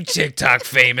make you TikTok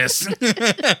famous.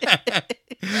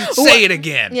 Say it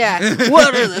again. Yeah.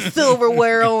 What are the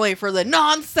silverware only for the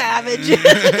non-savages?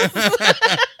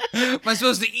 Am I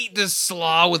supposed to eat this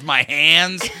slaw with my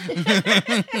hands?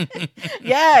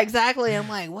 Yeah, exactly. I'm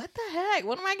like, what the heck?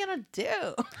 What am I going to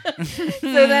do?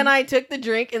 So then I took the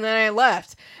drink and then I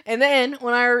left. And then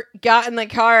when I got in the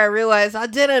car, I realized I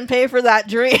didn't pay for that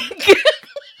drink.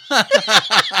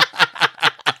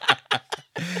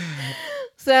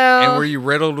 So, and were you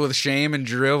riddled with shame and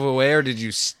drove away, or did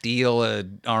you steal a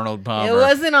Arnold Palmer? It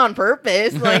wasn't on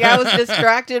purpose. Like, I was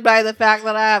distracted by the fact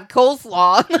that I have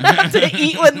coleslaw that I have to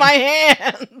eat with my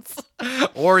hands.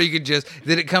 Or you could just,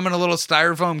 did it come in a little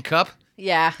styrofoam cup?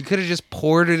 Yeah. You could have just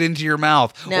poured it into your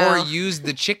mouth. No. Or used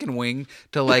the chicken wing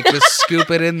to like just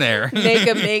scoop it in there. Make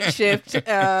a makeshift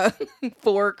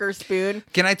fork or spoon.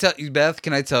 Can I tell you, Beth,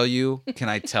 can I tell you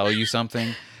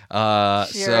something? Sure.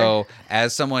 So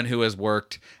as someone who has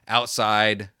worked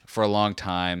outside for a long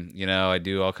time, you know, I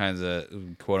do all kinds of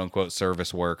quote unquote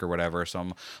service work or whatever. So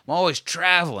I'm always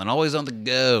traveling, always on the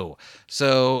go.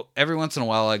 So every once in a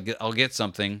while I'll get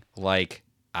something like,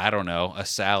 I don't know, a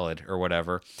salad or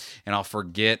whatever. And I'll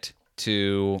forget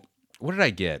to, what did I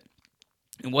get?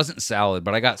 It wasn't salad,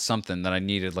 but I got something that I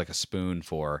needed like a spoon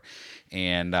for,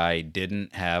 and I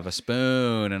didn't have a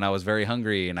spoon, and I was very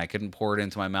hungry, and I couldn't pour it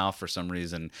into my mouth for some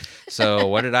reason. So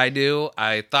what did I do?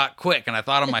 I thought quick, and I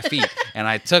thought on my feet, and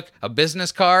I took a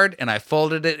business card, and I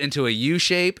folded it into a U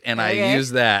shape, and I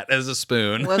used that as a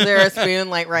spoon. Was there a spoon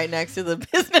like right next to the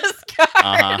business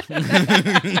card?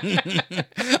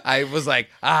 I was like,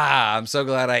 I'm so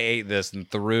glad I ate this, and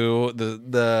threw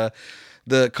the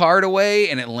card away,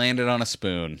 and it landed on a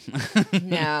spoon.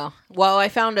 No. Well, I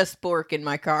found a spork in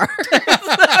my car. So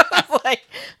I was like,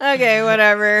 okay,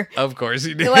 whatever. Of course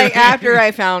you did. Like, after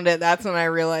I found it, that's when I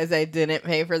realized I didn't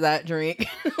pay for that drink.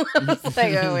 I was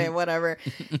like, oh, wait, whatever.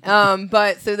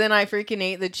 But so then I freaking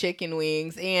ate the chicken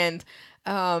wings. And,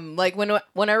 like,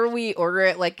 whenever we order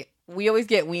it, like, we always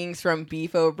get wings from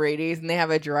Beef O'Brady's, and they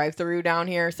have a drive-thru down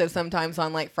here. So sometimes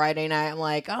on like Friday night, I'm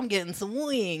like, I'm getting some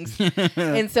wings,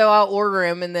 and so I'll order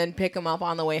them and then pick them up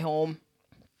on the way home.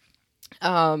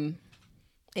 And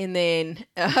then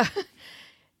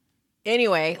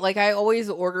anyway, like I always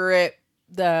order it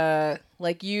the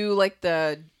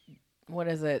what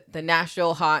is it? The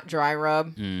Nashville hot dry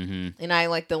rub, and I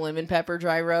like the lemon pepper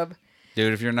dry rub.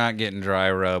 Dude, if you're not getting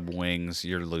dry rub wings,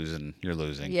 you're losing. You're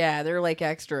losing. Yeah, they're like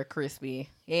extra crispy,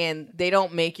 and they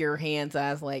don't make your hands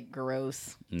as like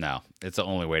gross. No, it's the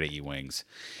only way to eat wings.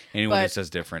 Anyone who says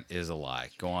different is a lie.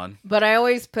 Go on. But I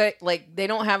always put like they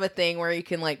don't have a thing where you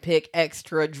can like pick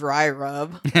extra dry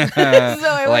rub.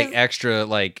 Like extra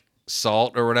like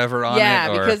salt or whatever on it.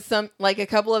 Yeah, because some like a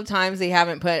couple of times they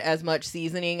haven't put as much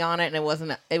seasoning on it, and it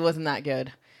wasn't that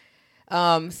good.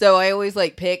 So I always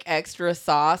like pick extra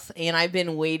sauce, and I've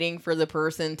been waiting for the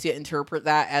person to interpret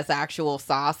that as actual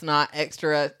sauce, not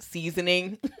extra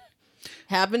seasoning.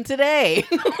 Happened today.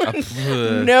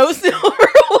 No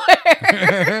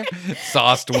silverware.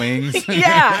 Sauced wings.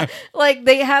 Yeah. Like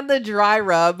they had the dry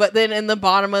rub, but then in the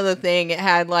bottom of the thing, it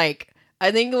had like,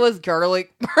 I think it was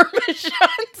garlic parmesan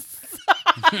sauce.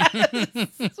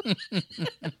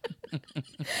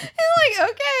 Like,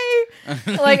 okay.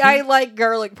 Like, I like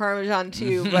garlic parmesan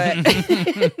too, but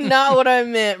not what I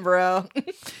meant, bro.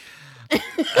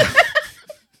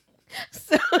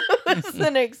 So it was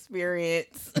an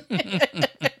experience.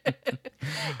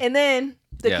 And then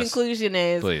the conclusion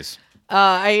is, please.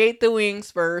 I ate the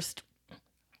wings first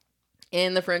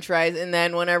and the french fries, and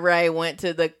then whenever I went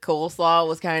to the coleslaw, it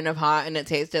was kind of hot and it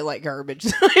tasted like garbage,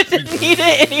 so I didn't eat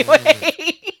it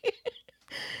anyway.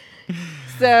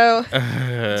 So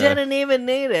didn't even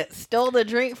need it. Stole the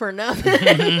drink for nothing.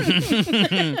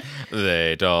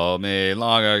 They told me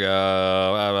long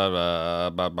ago.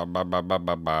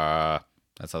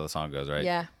 That's how the song goes, right?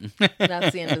 Yeah,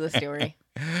 that's the end of the story.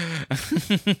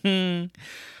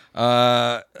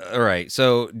 All right.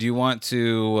 So, do you want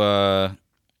to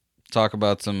talk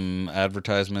about some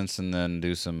advertisements and then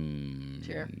do some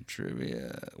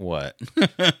trivia? What?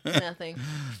 Nothing.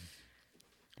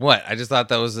 What? I just thought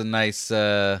that was a nice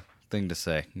thing to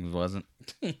say. It wasn't.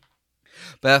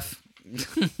 Beth,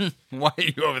 why are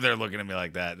you over there looking at me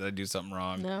like that? Did I do something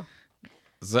wrong? No.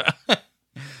 So,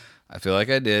 I feel like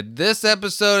I did. This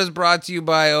episode is brought to you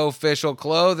by Official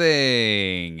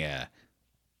Clothing.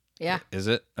 Yeah. Is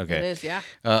it? Okay. It is, yeah.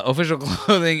 Official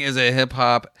Clothing is a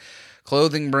hip-hop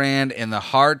clothing brand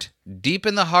deep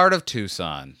in the heart of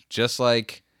Tucson. Just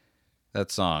like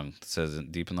that song that says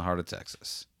deep in the heart of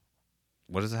Texas.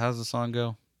 What is it? How's the song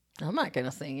go? I'm not going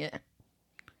to sing it.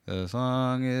 The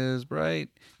song is bright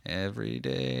every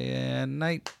day and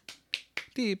night.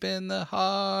 Deep in the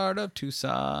heart of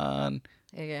Tucson.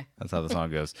 Okay. That's how the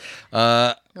song goes.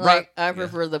 I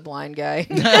prefer the blind guy.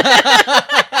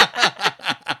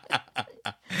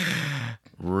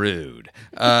 Rude.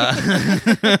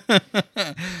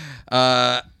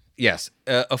 Yes.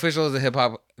 Official is a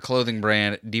hip-hop clothing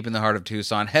brand deep in the heart of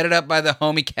Tucson, headed up by the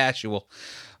homie Casual.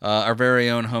 Our very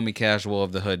own homie Casual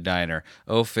of the Hood Diner.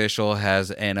 Official has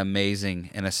an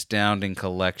amazing and astounding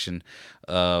collection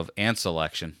of a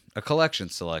selection of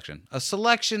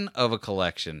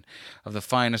the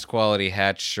finest quality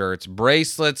hats, shirts,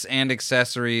 bracelets, and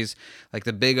accessories, like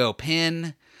the Big O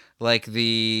pin, like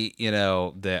listen,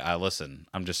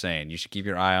 I'm just saying, you should keep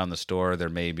your eye on the store. There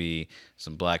may be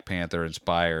some Black Panther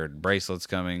inspired bracelets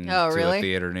coming to a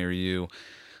theater near you.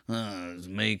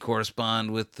 May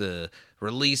correspond with the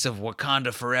release of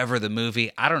Wakanda Forever, the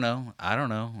movie. I don't know.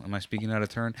 Am I speaking out of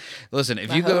turn? Listen,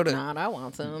 if you go to I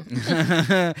want some.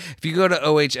 if you go to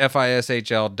ohfishl.com,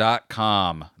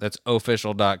 that's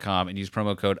official.com, and use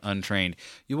promo code untrained,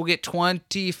 you will get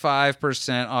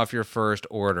 25% off your first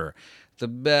order. The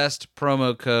best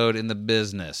promo code in the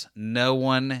business. No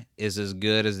one is as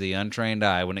good as the untrained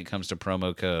eye when it comes to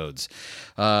promo codes.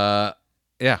 Yeah.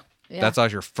 Yeah. That's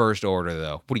off your first order,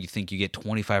 though. What do you think? You get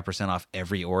 25% off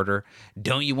every order?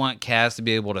 Don't you want Kaz to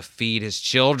be able to feed his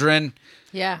children?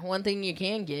 Yeah, one thing you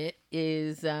can get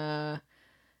is 50%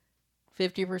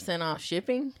 off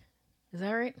shipping. Is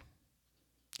that right?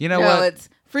 You know no, what? it's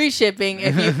free shipping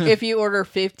if you order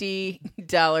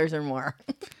 $50 or more.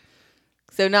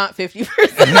 So not 50%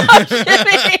 off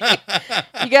shipping.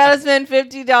 You gotta spend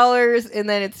 $50 and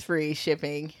then it's free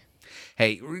shipping.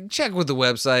 Hey, check with the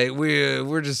website.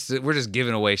 We're just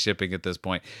giving away shipping at this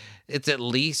point. It's at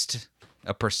least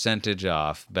a percentage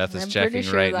off. Beth is checking pretty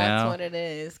sure right that's now. What it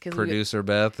is. Producer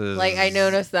Beth is like, I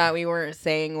noticed that we weren't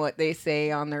saying what they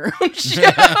say on their own show.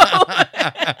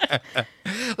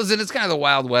 Listen, it's kind of the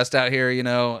Wild West out here, you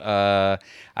know.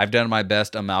 I've done my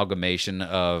best amalgamation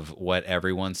of what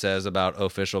everyone says about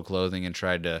official clothing and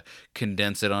tried to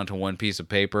condense it onto one piece of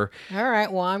paper. All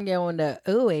right, well, I'm going to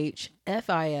ohfishl.com.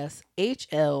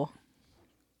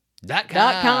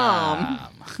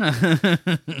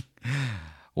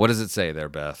 What does it say there,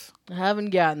 Beth? I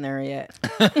haven't gotten there yet.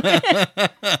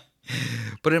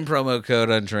 Put in promo code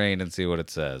Untrained and see what it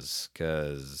says.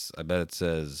 Because I bet it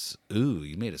says, ooh,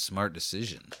 you made a smart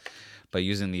decision by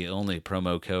using the only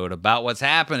promo code about what's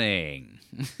happening.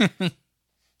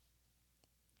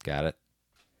 Got it?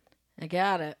 I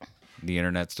got it. The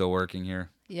internet's still working here?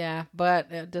 Yeah, but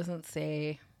it doesn't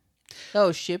say...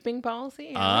 Oh, shipping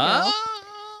policy?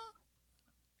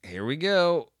 Here we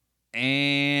go.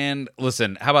 And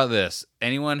listen, how about this?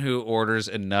 Anyone who orders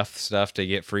enough stuff to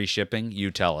get free shipping,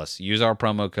 you tell us. Use our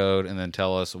promo code and then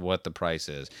tell us what the price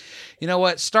is. You know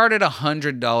what? Start at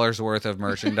 $100 worth of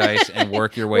merchandise and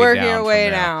work your way down. Work your way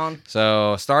down.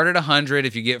 So start at $100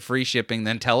 if you get free shipping.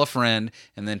 Then tell a friend,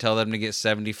 and then tell them to get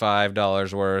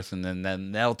 $75 worth, and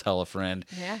then they'll tell a friend.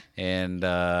 Yeah. And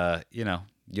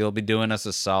you'll be doing us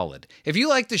a solid. If you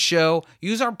like the show,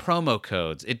 use our promo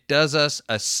codes. It does us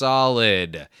a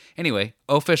solid. Anyway,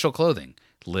 official clothing.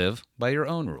 Live by your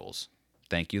own rules.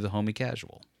 Thank you, the homie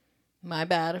casual. My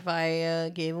bad if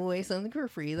I gave away something for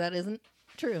free. That isn't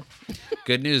true.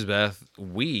 Good news, Beth.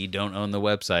 We don't own the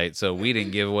website, so we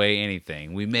didn't give away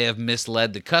anything. We may have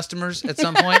misled the customers at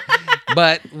some point,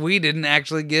 but we didn't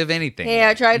actually give anything Hey, away.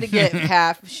 I tried to get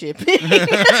half shipping.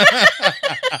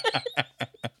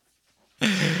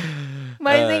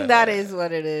 But I think that is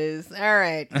what it is. All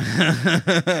right.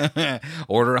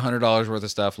 Order $100 worth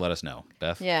of stuff. Let us know.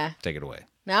 Beth, Yeah. take it away.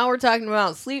 Now we're talking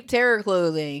about sleep terror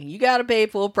clothing. You got to pay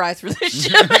full price for this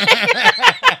shipping.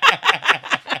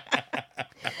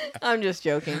 I'm just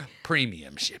joking.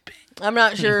 Premium shipping. I'm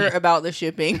not sure about the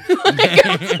shipping when it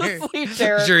comes to sleep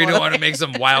terror Sure you don't clothing. want to make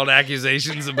some wild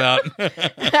accusations about...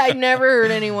 I've never heard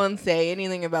anyone say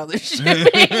anything about the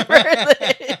shipping for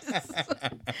this.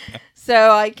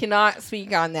 So I cannot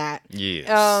speak on that. Yes.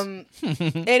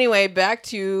 Anyway, back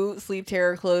to sleep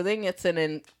terror clothing. It's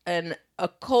an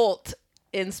occult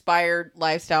inspired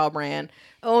lifestyle brand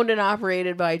owned and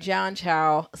operated by John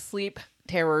Chow, Sleep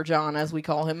Terror John, as we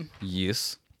call him.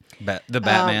 Yes. The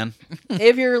Batman.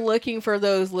 If you're looking for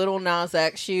those little Nas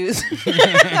X shoes,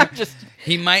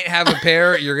 He might have a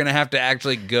pair. You're going to have to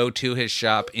actually go to his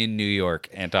shop in New York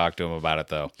and talk to him about it,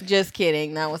 though. just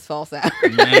kidding. That was false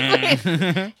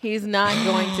advertising. He's not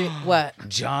going to. What?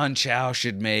 John Chow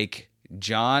should make...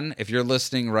 John, if you're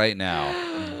listening right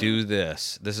now, do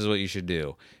this. This is what you should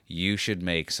do. You should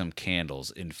make some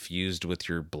candles infused with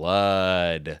your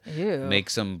blood. Ew. Make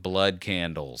some blood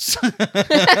candles.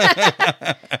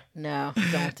 No,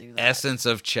 don't do that. Essence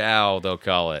of Chow, they'll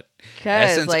call it.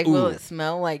 Because, will ooh. it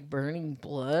smell like burning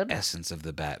blood? Essence of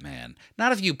the Batman.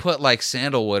 Not if you put like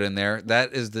sandalwood in there.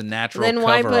 That is the natural Then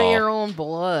why put coverall. your own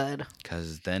blood?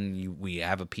 Because then we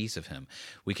have a piece of him.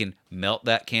 We can melt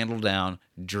that candle down,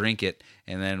 drink it,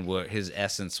 and then his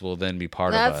essence will then be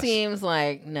part of That us. seems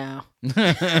like, no.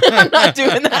 I'm not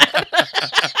doing that.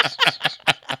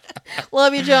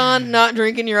 Love you, John. Not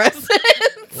drinking your essence.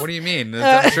 What do you mean?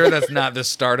 I'm sure that's not the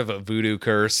start of a voodoo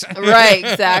curse. Right,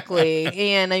 exactly.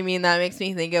 And I mean, that makes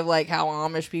me think of like how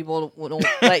Amish people won't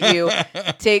let you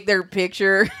take their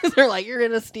picture. They're like, you're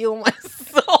going to steal my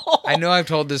soul. I know I've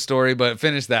told this story, but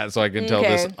finish that so I can tell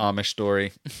this Okay. Amish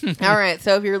story. All right.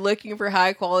 So if you're looking for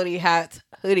high quality hats,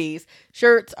 hoodies,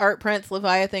 shirts, art prints,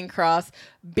 Leviathan cross,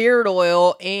 beard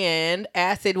oil, and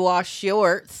acid wash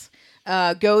shorts,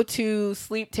 go to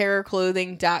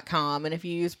sleepterrorclothing.com. And if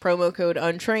you use promo code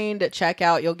Untrained at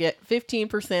checkout, you'll get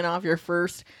 15% off your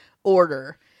first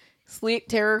order. Sleep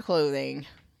Terror Clothing.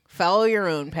 Follow your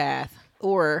own path.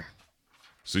 Or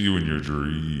See you in your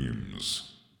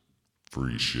dreams.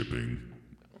 Free shipping.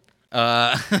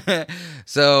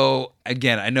 So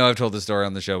again, I know I've told this story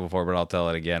on the show before, but I'll tell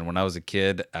it again. When I was a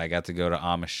kid, I got to go to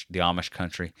the Amish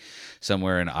country,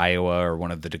 somewhere in Iowa or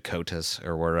one of the Dakotas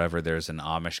or wherever there's an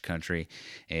Amish country,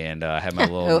 and I had my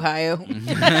little Ohio.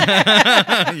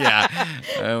 Yeah,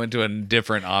 I went to a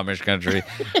different Amish country,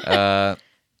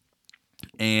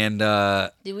 and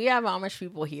Do we have Amish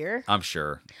people here? I'm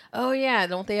sure Oh yeah,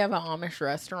 don't they have an Amish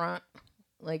restaurant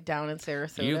like down in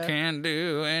Sarasota? you can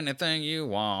do anything you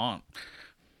want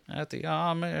at the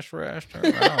Amish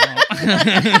restaurant.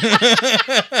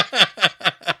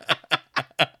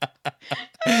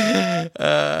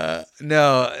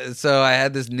 No, so I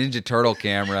had this Ninja Turtle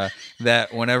camera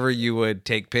that whenever you would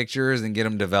take pictures and get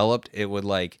them developed, it would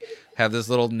like have this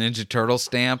little Ninja Turtle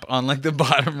stamp on like the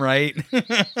bottom right.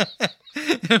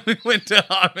 And we went to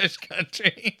Amish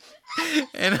country,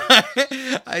 and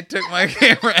I took my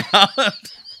camera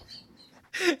out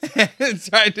and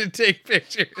tried to take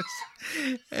pictures,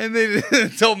 and they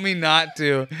told me not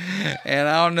to. And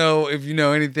I don't know if you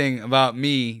know anything about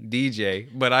me, DJ,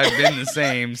 but I've been the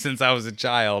same since I was a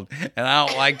child, and I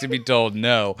don't like to be told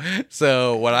no.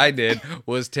 So what I did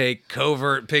was take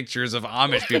covert pictures of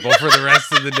Amish people for the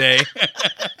rest of the day.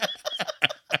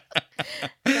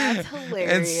 That's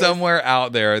hilarious. And somewhere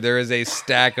out there is a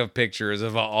stack of pictures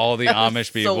of all the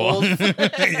Amish people.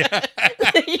 Yeah.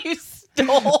 You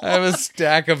stole. I have a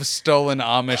stack of stolen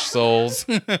Amish souls.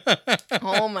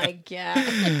 Oh my god.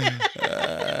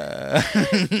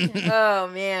 Oh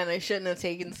man, I shouldn't have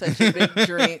taken such a big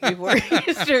drink before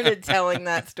you started telling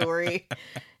that story.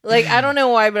 Like, I don't know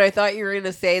why, but I thought you were going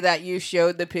to say that you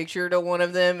showed the picture to one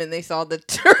of them and they saw the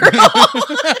turtle.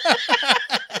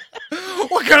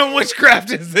 What kind of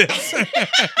witchcraft is this? Is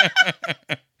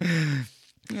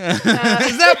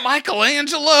that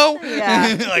Michelangelo?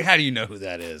 Yeah. Like, how do you know who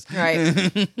that is?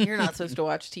 Right. You're not supposed to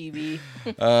watch TV.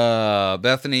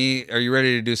 Bethany, are you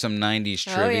ready to do some 90s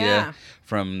trivia yeah.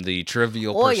 from the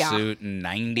Trivial Oh, yeah. Pursuit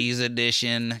 90s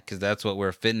edition? Because that's what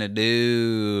we're fitting to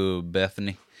do,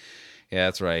 Bethany. Yeah,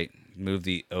 that's right. Move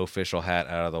the official hat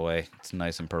out of the way. It's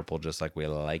nice and purple, just like we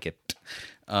like it.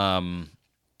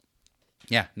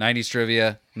 Yeah, 90s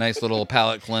trivia. Nice little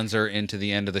palate cleanser into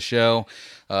the end of the show.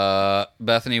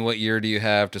 Bethany, what year do you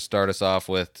have to start us off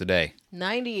with today?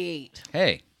 98.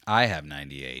 Hey, I have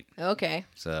 98. Okay.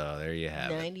 So there you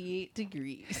have 98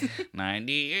 degrees.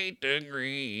 98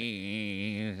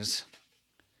 degrees.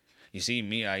 You see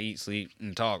me, I eat, sleep,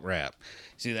 and talk rap.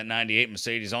 See that 98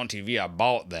 Mercedes on TV? I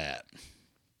bought that.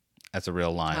 That's a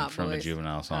real line Hot from boys. a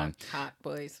Juvenile song. Hot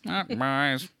boys. Hot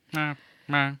boys.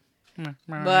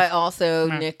 But also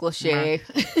Nick Lachey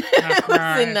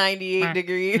was in 98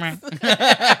 degrees.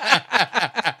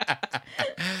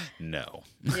 No.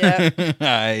 Yeah.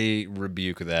 I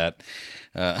rebuke that.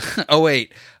 Oh,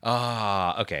 wait.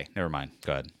 Okay, never mind.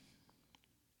 Go ahead.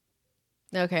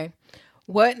 Okay.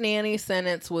 What nanny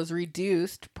sentence was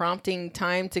reduced, prompting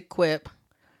time to quip?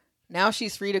 Now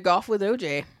she's free to golf with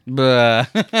OJ.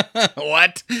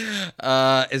 What?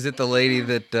 Is it the lady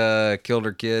that killed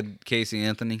her kid, Casey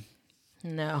Anthony?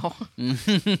 No.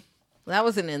 That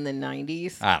wasn't in the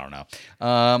 90s. I don't know.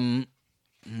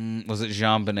 Was it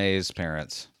Jean Benet's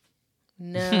parents?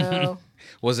 No.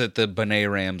 Was it the Benet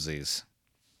Ramseys?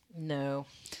 No.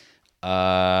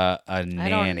 A nanny. I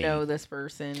don't know this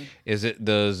person. Is it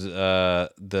those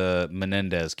the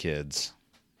Menendez kids?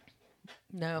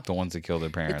 No. The ones that killed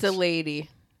their parents? It's a lady.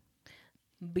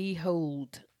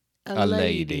 Behold. A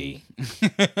lady.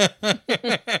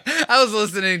 I was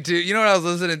listening to, you know what I was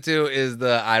listening to is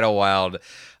the Idlewild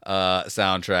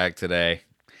soundtrack today.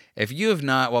 If you have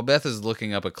not, while Beth is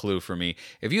looking up a clue for me,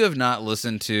 if you have not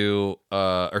listened to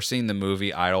or seen the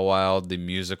movie Idlewild, the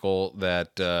musical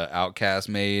that Outkast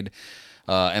made,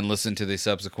 and listened to the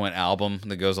subsequent album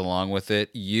that goes along with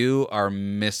it, you are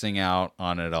missing out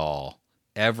on it all.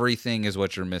 Everything is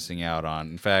what you're missing out on.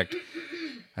 In fact,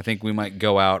 I think we might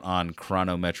go out on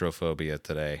Chronometrophobia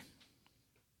today.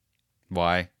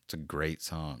 Why? It's a great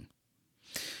song.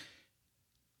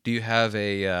 Do you have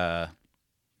a?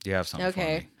 Do you have something?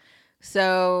 Okay. For me?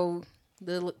 So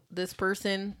this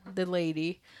person, the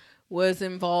lady, was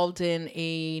involved in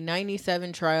a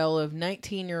 97 trial of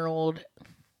 19-year-old.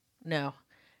 No,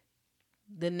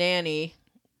 the nanny,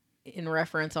 in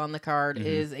reference on the card,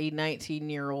 is a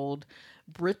 19-year-old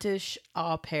British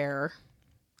au pair.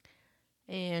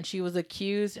 And she was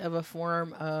accused of a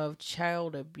form of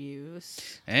child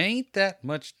abuse. Ain't that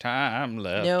much time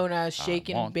left. Known as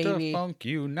shaken I want baby to funk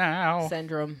you now.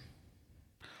 syndrome.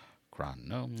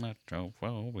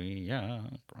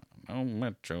 Chronometrophobia.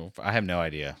 I have no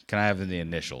idea. Can I have the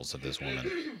initials of this woman?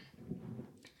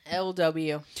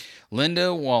 LW.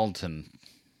 Linda Walton.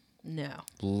 No.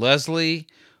 Leslie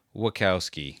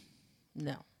Wachowski.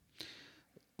 No.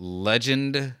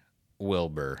 Legend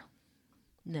Wilbur.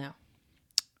 No.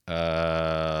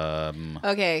 Um,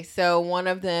 Okay, so one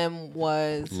of them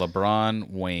was...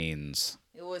 LeBron Waynes.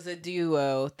 It was a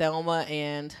duo, Thelma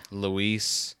and...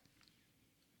 Luis.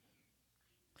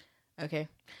 Okay.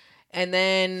 And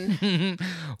then...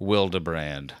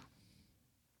 Wildebrand.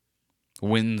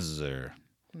 Windsor.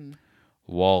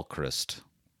 Walchrist.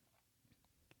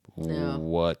 No.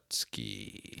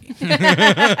 Watsky.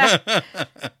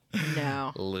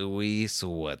 No. Luis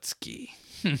Watsky.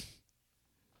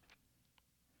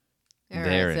 All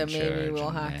They're right, so in maybe charge we'll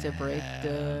have to break now.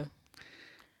 the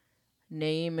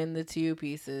name into two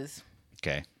pieces.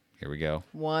 Okay, here we go.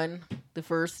 One, the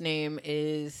first name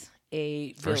is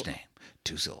a... First name,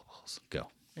 2 syllables. Go.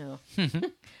 No.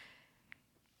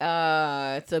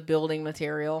 It's a building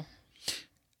material.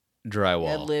 A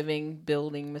Drywall. living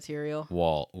building material.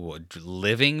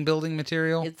 Living building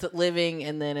material? It's living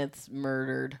and then it's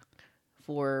murdered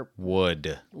for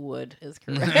Wood. wood is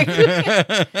correct.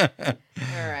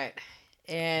 All right.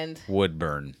 And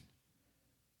Woodburn.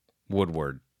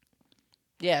 Woodward.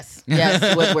 yes,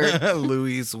 Woodward.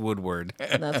 Louise Woodward.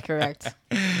 That's correct.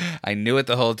 I knew it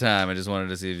the whole time. I just wanted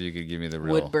to see if you could give me the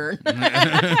real. Woodburn.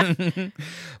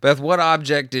 Beth, what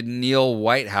object did Neil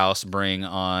Whitehouse bring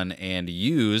on and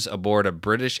use aboard a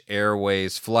British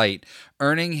Airways flight,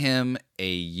 earning him a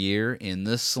year in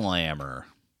the slammer?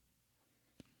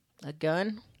 A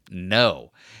gun?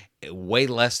 No. Way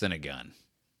less than a gun.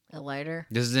 A lighter?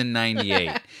 This is in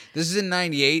 98. This is in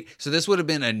 98, so this would have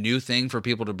been a new thing for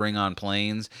people to bring on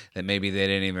planes that maybe they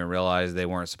didn't even realize they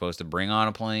weren't supposed to bring on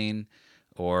a plane.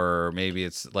 Or maybe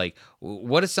it's like,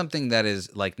 what is something that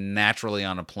is like naturally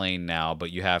on a plane now, but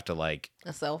you have to like...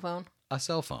 A cell phone? A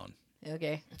cell phone.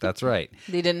 Okay. That's right.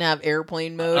 They didn't have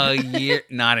airplane mode? A year,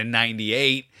 not in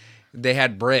 98. They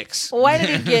had bricks. Why did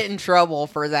he get in trouble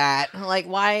for that? Like,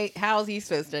 why? How's he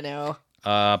supposed to know?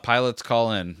 Pilots,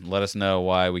 call in. Let us know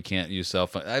why we can't use cell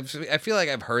phone. I feel like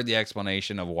I've heard the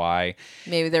explanation of why.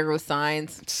 Maybe there was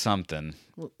signs. Something.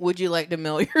 Would you like to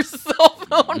mail your cell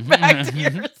phone back to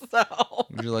yourself?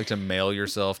 Would you like to mail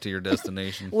yourself to your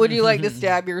destination? Would you like to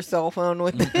stab your cell phone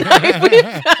with the knife we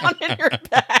found in your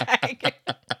bag?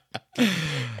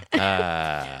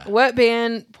 What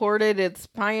band ported its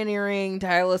pioneering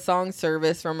dial-a-song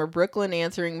service from a Brooklyn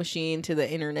answering machine to the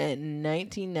internet in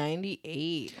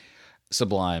 1998?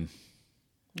 Sublime.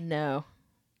 No.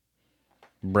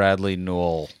 Bradley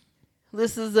Newell.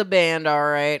 This is a band, all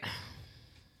right.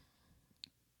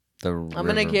 I'm going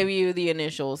to River- give you the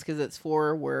initials because it's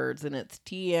 4 words, and it's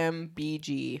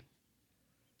TMBG.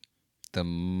 The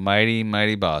Mighty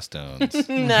Mighty Bosstones.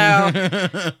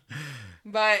 No.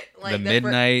 But like the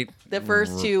Midnight. the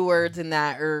first 2 words in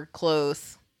that are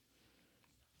close.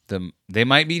 They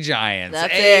Might Be Giants.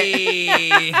 That's hey!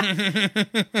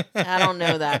 I don't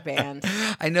know that band.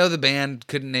 I know the band.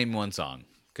 Couldn't name one song.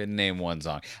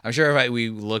 I'm sure if we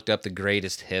looked up the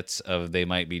greatest hits of They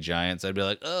Might Be Giants, I'd be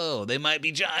like, oh, They Might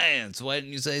Be Giants. Why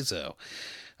didn't you say so?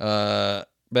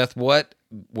 Beth, what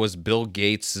was Bill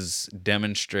Gates's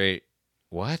demonstrate?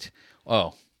 What?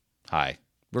 Oh, hi.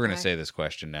 We're going to say this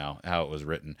question now, how it was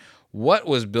written. What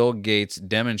was Bill Gates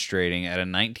demonstrating at a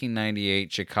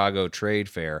 1998 Chicago trade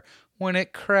fair when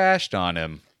it crashed on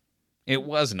him? It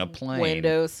wasn't a plane.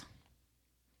 Windows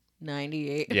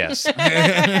 98. Yes. What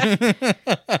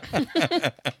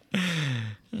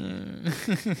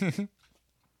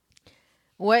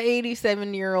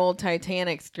 87-year-old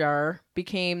Titanic star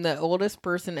became the oldest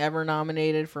person ever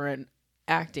nominated for an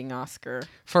acting Oscar?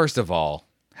 First of all,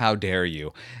 how dare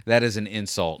you? That is an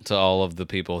insult to all of the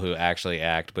people who actually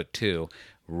act. But 2,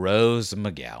 Rose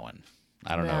McGowan.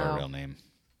 I don't know her real name.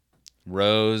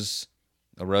 Rose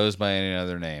by any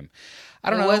other name. I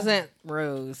don't know. It wasn't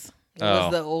Rose. It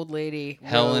was the old lady.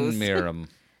 Helen Rose. Mirren.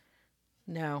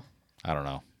 No. I don't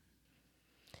know.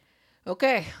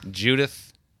 Okay.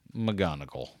 Judith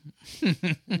McGonigal.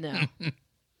 No.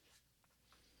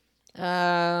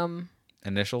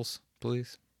 Initials,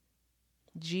 please.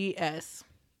 GS.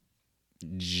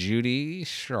 Judy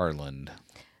Charland.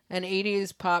 An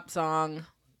 80s pop song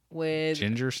with...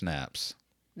 Ginger Snaps.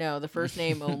 No, the first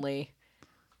name only.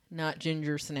 Not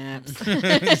Ginger Snaps.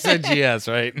 You said GS,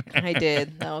 right? I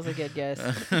did. That was a good guess.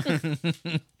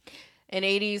 An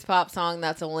 80s pop song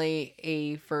that's only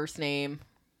a first name,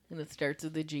 and it starts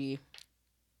with a G.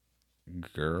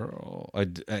 Girl. A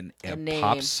name.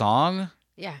 pop song?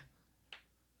 Yeah.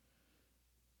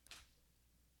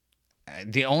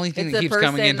 The only thing It's that the keeps person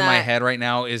coming into my that- head right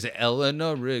now is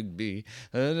Eleanor Rigby.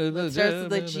 It starts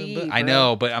with a G, I bro.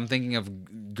 know, but I'm thinking of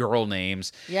girl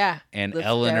names. Yeah. And let's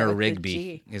Eleanor start with the Rigby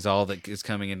G. is all that is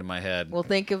coming into my head. Well,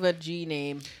 think of a G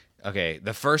name. Okay,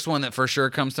 the first one that for sure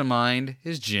comes to mind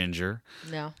is Ginger.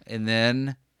 No. And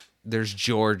then there's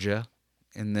Georgia.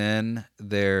 And then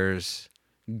there's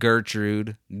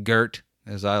Gertrude, Gert,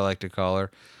 as I like to call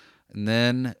her. And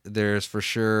then there's for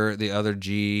sure the other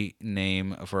G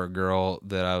name for a girl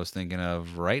that I was thinking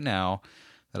of right now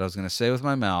that I was going to say with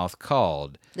my mouth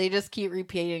called. They just keep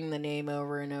repeating the name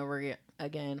over and over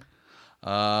again.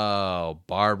 Oh,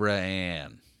 Barbara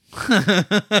Ann.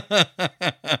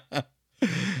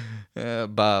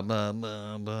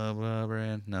 Barbara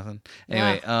Ann. Nothing.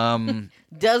 Anyway,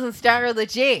 Doesn't start with a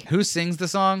G. who sings the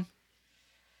song?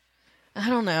 I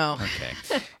don't know.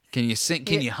 Okay. Can you sing?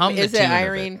 Can you hum the Is tune it of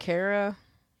Irene Cara?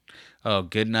 Oh,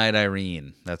 Goodnight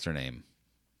Irene. That's her name.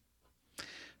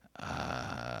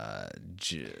 All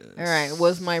right.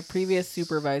 Was my previous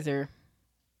supervisor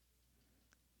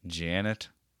Janet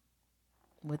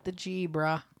with the G,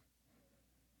 brah?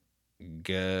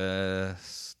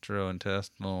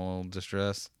 Gastrointestinal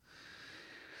distress.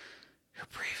 Your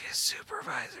previous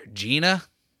supervisor, Gina.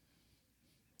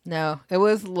 No, it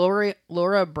was Laura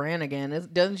Branigan.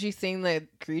 Doesn't she sing the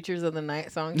Creatures of the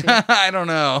Night song too? I don't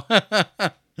know.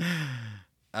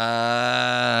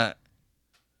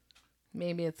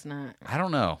 Maybe it's not. I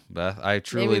don't know, Beth. I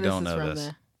truly Maybe don't is know from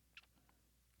this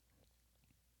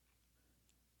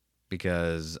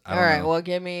because I All don't right, know. well,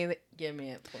 give me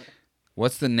it.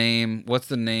 What's the name? What's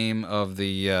the name of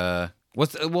the? Well,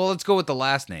 let's go with the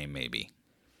last name, maybe.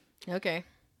 Okay.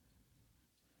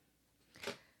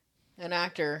 An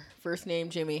actor, first name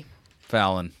Jimmy.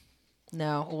 Fallon.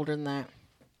 No, older than that.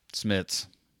 Smits.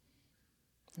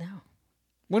 No.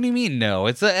 What do you mean? No,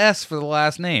 it's a S for the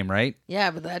last name, right?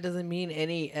 Yeah, but that doesn't mean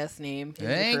any S name is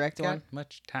the correct got one.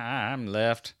 much time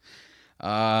left.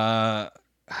 Why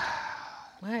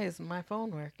is my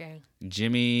phone working?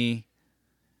 Jimmy.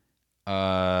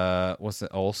 What's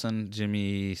it? Olsen.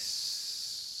 Jimmy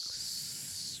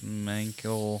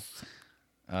Smankel.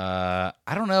 I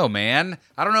don't know, man.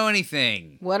 I don't know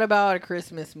anything. What about a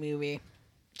Christmas movie?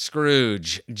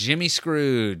 Scrooge. Jimmy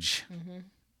Scrooge.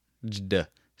 Mm-hmm.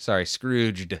 Sorry,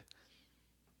 Scrooged.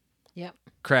 Yep.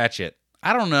 Cratchit.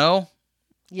 I don't know.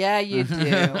 Yeah, you do.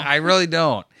 I really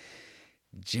don't.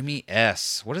 Jimmy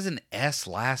S. What is an S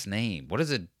last name? What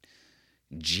is a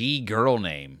G girl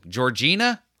name?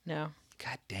 Georgina? No.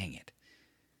 God dang it.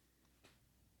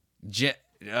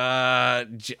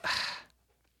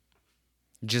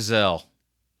 Giselle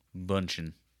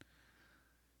Bundchen.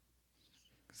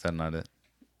 Is that not it?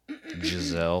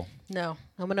 Giselle. No.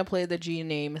 I'm going to play the G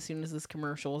name as soon as this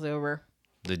commercial is over.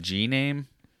 The G name?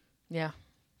 Yeah.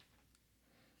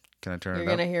 Can I turn You're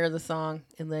it up? going to hear the song,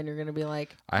 and then you're going to be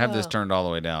like, I have this "Oh." turned all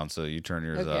the way down, so you turn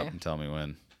yours Okay. up and tell me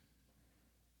when.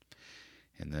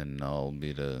 And then I'll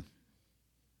be the...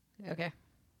 Okay.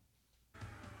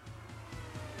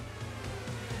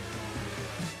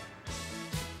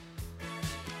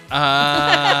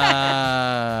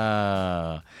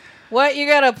 What? You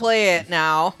got to play it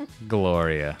now.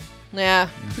 Gloria. Yeah.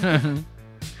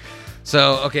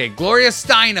 So, okay, Gloria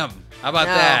Steinem. How about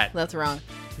No, that? that's wrong.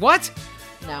 What?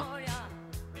 No.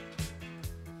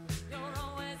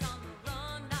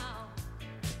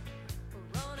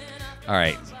 All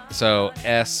right, so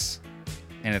S,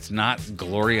 and it's not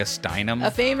Gloria Steinem.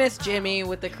 A famous Jimmy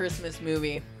with the Christmas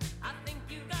movie.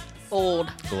 Old.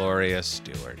 Gloria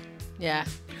Stewart. Yeah.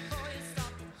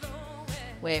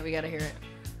 Wait, we got to hear it.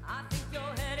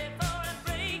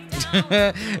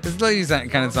 This lady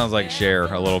kind of sounds like Cher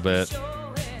a little bit.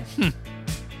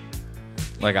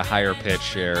 Like a higher pitch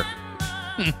Cher.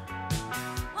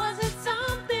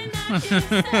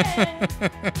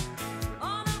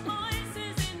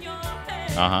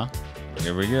 Uh-huh.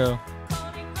 Here we go.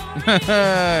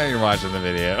 You're watching the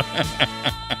video.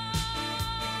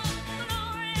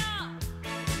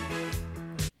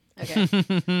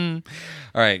 Okay.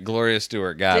 All right, Gloria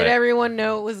Stewart. Got Did it. everyone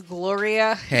know it was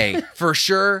Gloria? Hey, for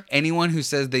sure, anyone who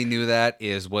says they knew that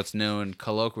is what's known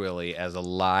colloquially as a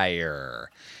liar.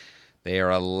 They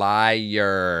are a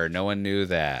liar. No one knew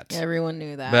that. Everyone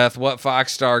knew that. Beth, what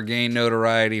Fox star gained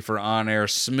notoriety for on-air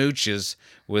smooches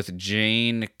with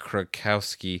Jane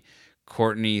Krakowski,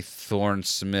 Courtney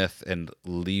Thorne-Smith, and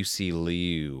Lucy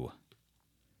Liu?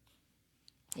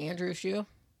 Andrew Shue?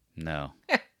 No.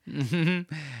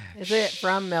 Is it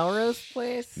from Melrose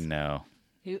Place? No.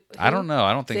 Who? I don't know.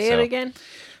 I don't think Say so. it again.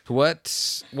 What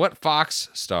Fox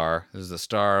star, this is the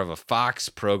star of a Fox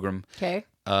program, Okay.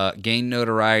 gained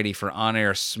notoriety for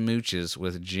on-air smooches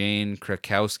with Jane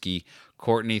Krakowski,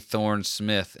 Courtney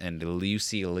Thorne-Smith, and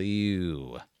Lucy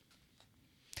Liu?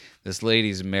 This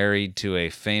lady's married to a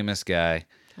famous guy.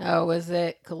 Oh, was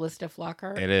it Callista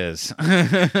Flockhart? It is.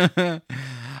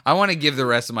 I want to give the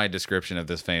rest of my description of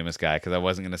this famous guy because I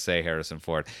wasn't going to say Harrison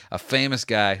Ford. A famous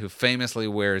guy who famously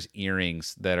wears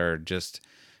earrings that are just,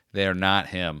 they're not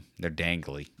him. They're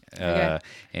dangly. Okay.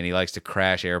 And he likes to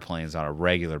crash airplanes on a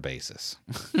regular basis.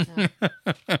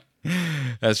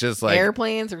 That's just like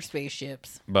Airplanes or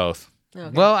spaceships? both.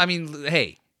 Okay. Well, I mean,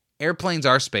 hey, airplanes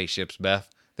are spaceships, Beth.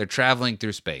 They're traveling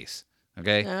through space.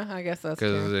 Okay? I guess that's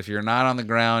Because true. if you're not on the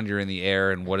ground, you're in the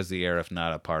air. And what is the air if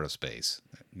not a part of space?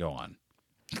 Go on.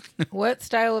 What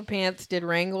style of pants did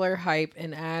Wrangler hype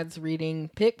in ads reading,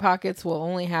 pickpockets will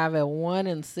only have a 1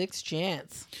 in 6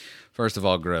 chance? First of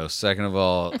all, gross. Second of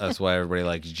all, that's why everybody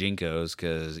likes Jinkos,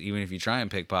 because even if you try and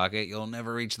pickpocket, you'll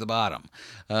never reach the bottom.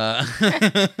 Were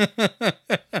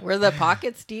the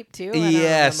pockets deep too? I don't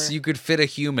Yes, remember. you could fit a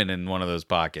human in one of those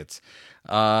pockets.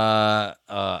 Tight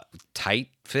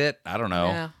fit? I don't know.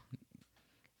 Yeah.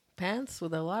 Pants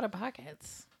with a lot of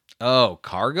pockets. Oh,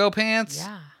 cargo pants?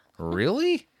 Yeah.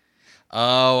 Really?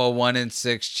 Oh, a 1 in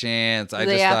 6 chance. I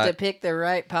They just have thought to pick the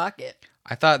right pocket.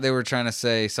 I thought they were trying to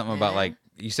say something about Yeah. like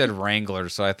you said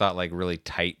Wranglers, so I thought like really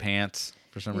tight pants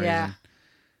for some Yeah. reason.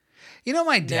 You know,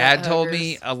 my dad told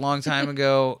me huggers. a long time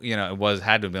ago. You know,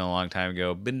 had to have been a long time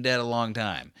ago. Been dead a long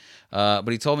time. But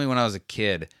he told me when I was a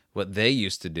kid what they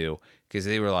used to do because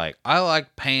they were like, I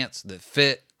like pants that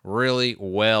fit really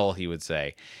well, he would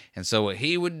say. And so what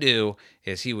he would do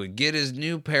is he would get his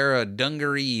new pair of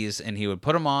dungarees and he would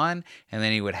put them on, and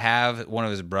then he would have one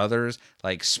of his brothers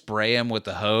like spray him with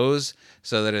the hose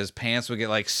so that his pants would get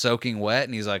like soaking wet.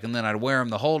 And he's like, and then I'd wear them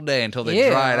the whole day until they Ew.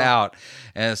 dried out,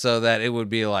 and so that it would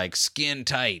be like skin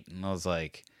tight. And I was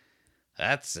like,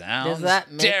 that sounds Does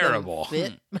that make terrible.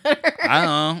 them fit better?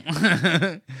 I don't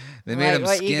know. They made him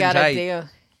what skin you gotta tight. do.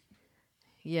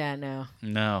 Yeah, no.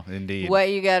 No, indeed.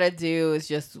 What you gotta do is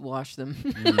just wash them.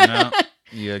 No.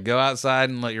 You go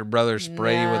outside and let your brother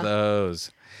spray you with a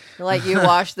hose. Like you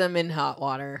wash them in hot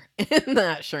water, and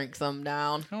that shrinks them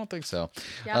down. I don't think so.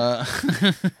 Yeah.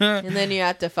 And then you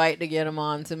have to fight to get them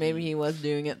on. So maybe he was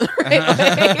doing it the right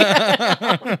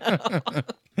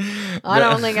way. I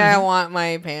don't think I want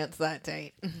my pants that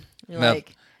tight.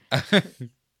 Like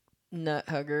nut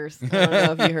huggers. I don't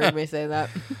know if you heard me say that.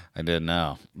 I didn't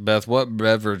know. Beth, what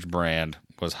beverage brand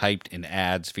was hyped in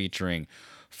ads featuring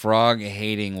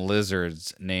frog-hating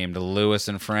lizards named Lewis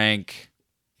and Frank?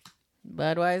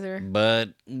 Budweiser.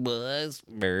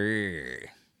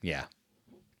 Yeah.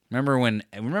 Remember when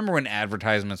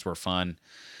advertisements were fun?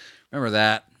 Remember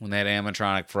that? When they had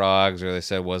animatronic frogs or they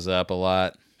said "what's up" a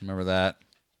lot? Remember that?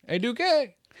 Hey, Duke.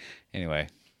 Anyway.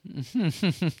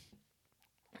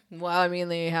 Well, I mean,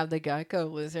 they have the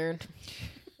Geico lizard.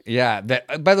 Yeah,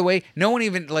 that. By the way, no one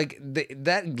even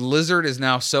that lizard is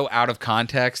now so out of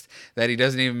context that he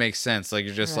doesn't even make sense. Like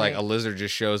you're just like Right. a lizard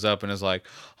just shows up and is like,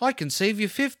 "I can save you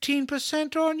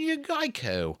 15% on your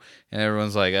Geico," and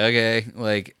everyone's like, "Okay."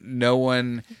 Like no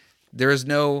one, there is.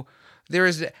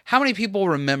 How many people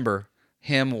remember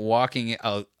him walking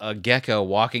a gecko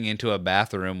walking into a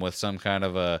bathroom with some kind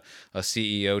of a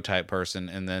CEO type person,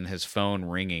 and then his phone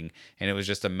ringing, and it was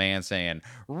just a man saying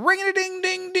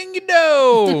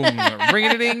ring-a-ding-ding-dingy-dong,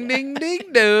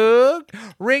 ring-a-ding-ding-ding-dong,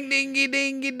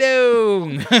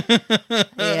 ring-dingy-dingy-dong.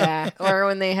 Yeah. Or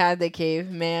when they had the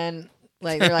caveman,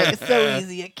 like they're like, it's so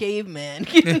easy, a caveman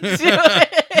can do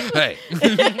it. Hey.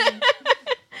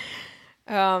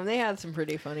 They had some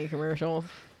pretty funny commercials.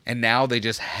 And now they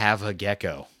just have a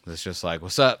gecko that's just like,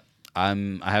 "What's up? I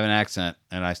have an accent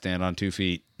and I stand on 2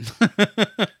 feet."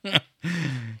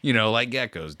 You know, like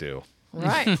geckos do.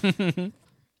 Right.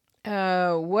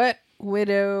 What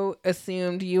widow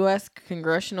assumed U.S.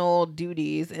 congressional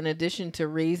duties in addition to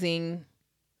raising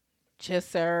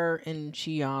Cesar and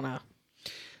Chiana?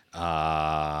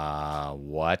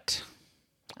 What?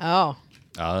 Oh.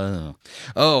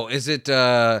 Oh, is it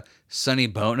Sonny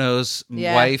Bono's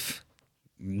Yeah. wife,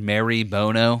 Mary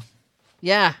Bono?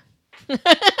 Yeah.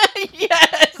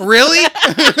 Yes. Really? Did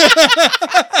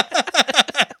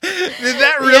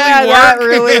that really Yeah, work? that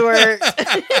really worked.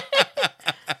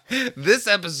 This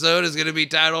episode is going to be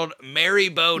titled Mary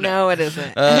Bono. No, it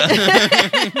isn't.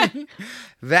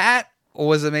 That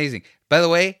was amazing. By the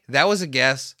way, that was a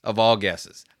guess of all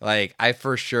guesses. Like, I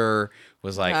for sure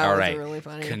was like, That all was right, really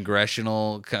funny.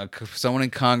 someone in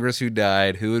Congress who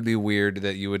died, who would be weird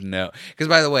that you would know? Because,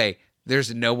 by the way,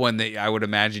 there's no one that I would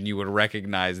imagine you would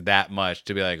recognize that much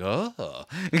to be like, oh.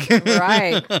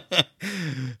 Right.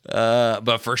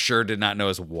 But for sure did not know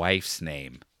his wife's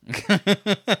name.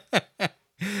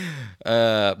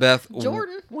 Beth.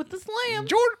 Jordan with the slam.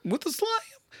 Jordan with the slam.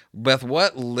 Beth,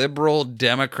 what liberal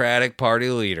Democratic Party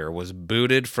leader was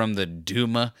booted from the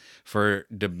Duma for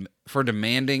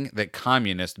demanding that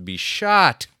communists be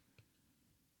shot?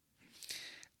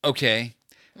 Okay.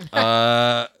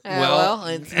 Well,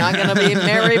 it's not going to be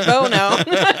Mary Bono.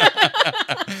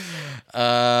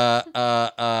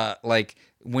 Like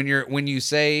when you're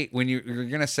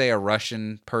gonna say a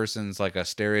Russian person's, like a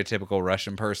stereotypical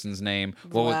Russian person's name,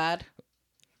 Vlad.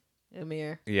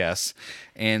 Amir. Yes,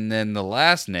 and then the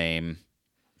last name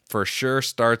for sure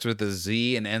starts with a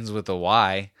Z and ends with a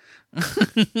Y.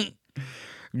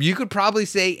 You could probably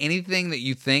say anything that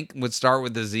you think would start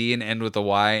with a Z and end with a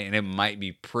Y, and it might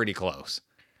be pretty close.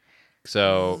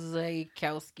 So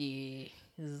Zaykowski.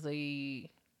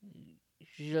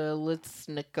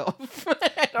 Zhelitsnikov.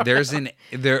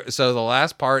 So the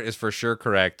last part is for sure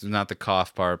correct, not the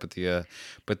cough part,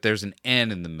 but there's an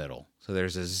N in the middle. So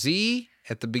there's a Z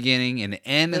at the beginning and an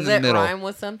N in the middle. Does it rhyme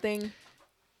with something?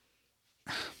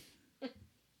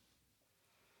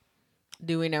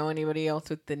 Do we know anybody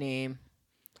else with the name?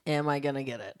 Am I gonna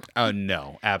get it? Oh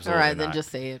no, absolutely all right, not. then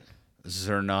just say it.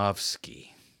 Zernovsky.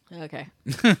 Okay.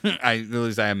 At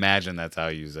least I imagine that's how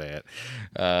you say it.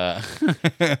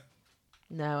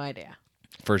 No idea.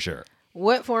 For sure.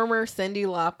 What former Cyndi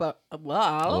Lauper?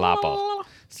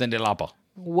 Cyndi Lauper.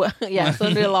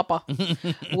 Cyndi Lauper.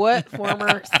 What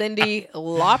former Cyndi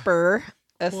Lauper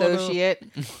associate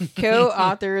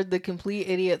co-authored The Complete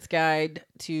Idiot's Guide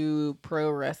to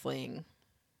Pro Wrestling?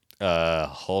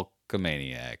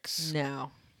 Hulkamaniacs.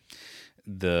 No.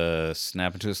 The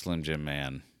Snap Into a Slim Jim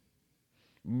Man.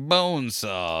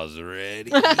 Bonesaw's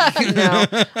ready. No,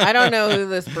 I don't know who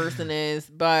this person is,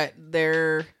 but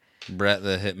they're Bret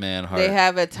the Hitman Hart. They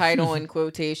have a title in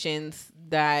quotations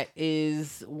that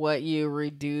is what you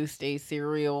reduced a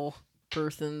serial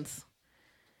person's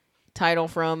title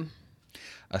from.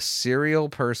 A serial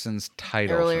person's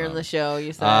title earlier from. In the show,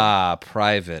 you said.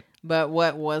 Private. But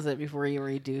what was it before you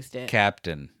reduced it?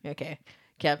 Captain. Okay.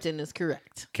 Captain is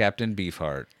correct. Captain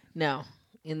Beefheart. No.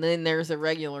 And then there's a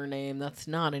regular name that's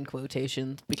not in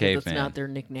quotations because it's not their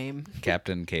nickname.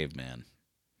 Captain Caveman.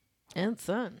 And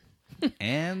son.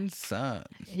 And son.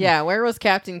 Yeah, where was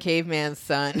Captain Caveman's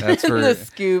son? That's for the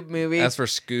Scoob movie. That's for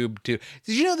Scoob too.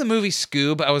 Did you know the movie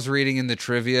Scoob, I was reading in the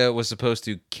trivia, was supposed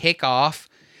to kick off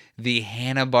the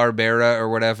Hanna-Barbera or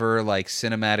whatever, like,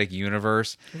 cinematic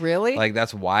universe? Really? Like,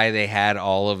 that's why they had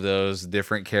all of those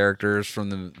different characters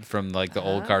from the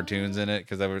old cartoons in it,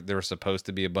 because there were supposed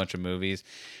to be a bunch of movies.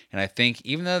 And I think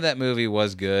even though that movie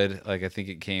was good, like, I think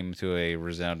it came to a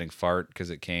resounding fart because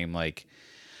it came like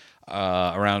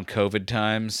around COVID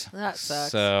times. That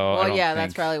sucks. So well, yeah,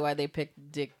 that's probably why they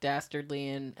picked Dick Dastardly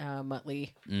and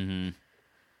Muttley. Mm-hmm.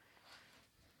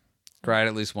 Cried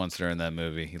at least once during that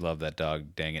movie. He loved that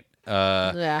dog. Dang it.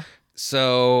 Yeah.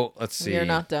 So let's see. You're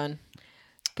not done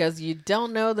because you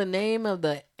don't know the name of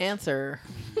the answer.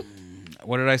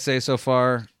 What did I say so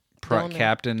far?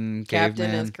 Captain Caveman. Captain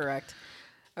is correct.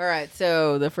 All right.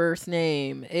 So the first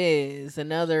name is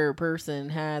another person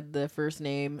had the first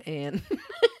name and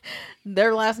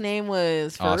their last name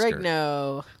was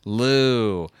Ferrigno.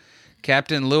 Lou.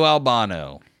 Captain Lou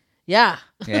Albano. Yeah.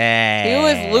 Yeah. He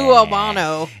was Lou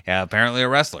Albano. Yeah, apparently a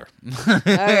wrestler.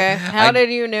 Okay. How did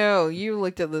you know? You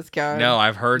looked at this guy. No,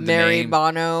 I've heard Mary the name.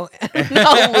 Bono.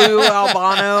 No, Lou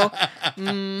Albano.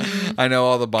 I know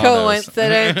all the Bonos.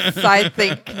 Coincidence? I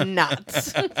think not.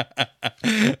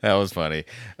 That was funny.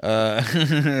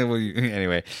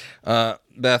 Anyway,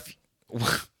 Beth,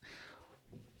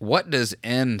 what does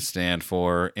N stand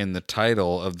for in the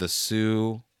title of the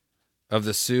Sue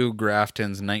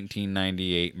Grafton's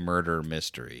 1998 murder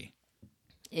mystery?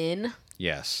 In?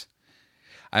 Yes.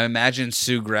 I imagine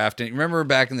Sue Grafton. Remember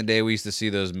back in the day we used to see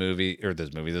those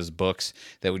books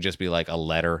that would just be like a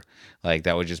letter. Like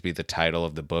that would just be the title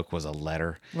of the book was a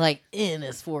letter. Like N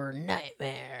is for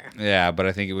nightmare. Yeah, but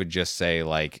I think it would just say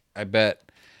like I bet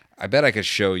I could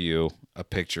show you a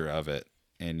picture of it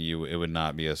and it would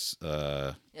not be a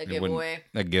giveaway.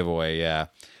 A giveaway, yeah.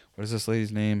 What is this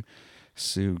lady's name?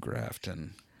 Sue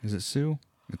Grafton. Is it Sue?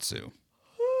 It's Sue.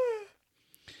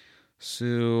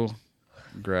 Sue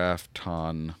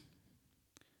Grafton.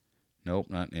 Nope,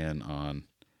 not N, on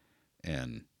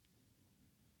N.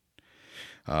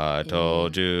 I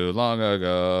told you long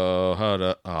ago how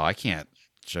to... Oh, I can't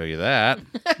show you that.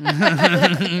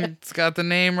 It's got the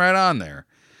name right on there.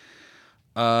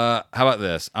 How about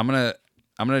this? I'm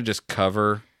gonna just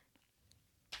cover...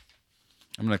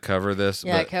 I'm going to cover this.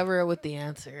 Yeah, cover it with the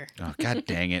answer. Oh, God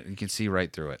dang it. You can see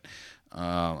right through it.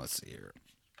 Let's see here.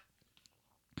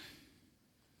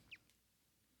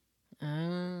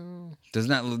 Does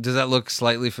that look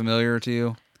slightly familiar to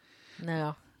you?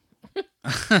 No.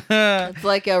 It's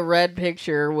like a red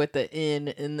picture with the N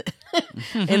and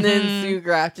then Sue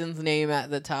Grafton's name at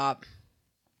the top.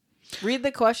 Read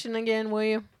the question again, will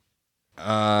you?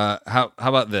 How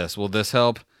about this? Will this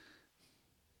help?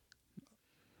 It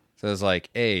says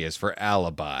like A is for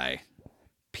alibi,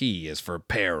 P is for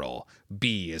peril,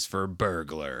 B is for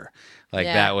burglar. Like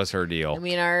that was her deal. I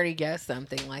mean, I already guessed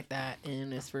something like that.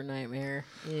 N is for nightmare.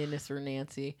 N is for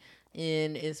Nancy.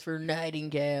 N is for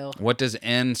Nightingale. What does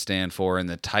N stand for in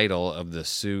the title of the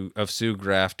Sue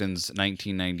Grafton's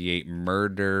 1998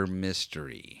 murder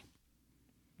mystery?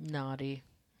 Naughty.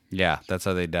 Yeah, that's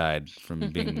how they died, from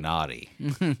being naughty.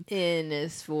 N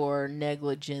is for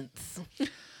negligence.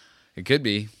 It could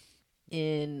be.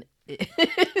 N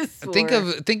is for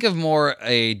Think of more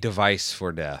a device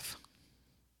for death.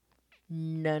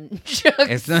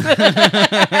 nunchucks.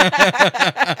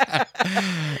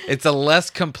 It's a less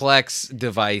complex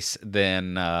device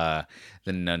than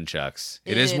nunchucks.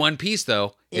 It is one piece,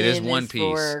 though. It is one piece.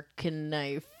 For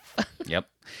knife. Yep.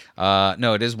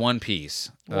 No, it is one piece.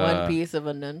 One piece of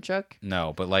a nunchuck?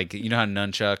 No, but like, you know how a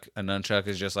nunchuck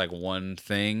is just like one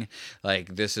thing?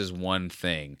 Like, this is one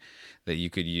thing that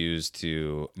you could use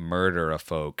to murder a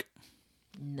folk.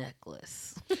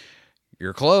 Necklace.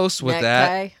 You're close with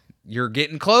Necktie? that. You're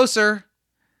getting closer.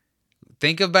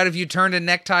 Think about if you turned a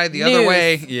necktie the other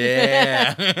way.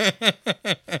 Yeah.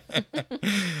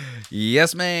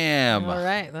 Yes, ma'am. All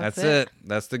right, that's it.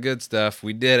 That's the good stuff.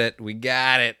 We did it. We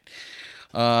got it.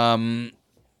 Do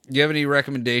you have any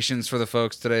recommendations for the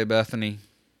folks today, Bethany?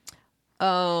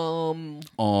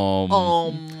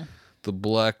 The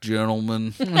Black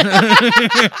Gentleman.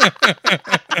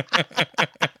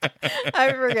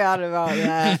 I forgot about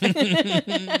that.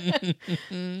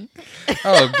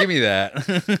 Oh, give me that.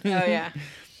 Oh yeah.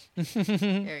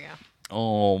 There we go.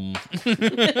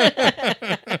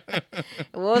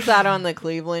 What was that on the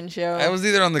Cleveland show? I was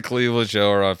either on the Cleveland show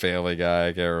or on Family Guy.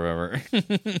 I can't remember.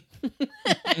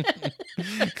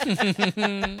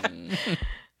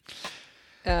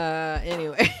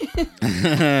 Anyway.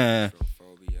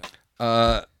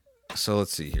 So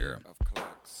let's see here.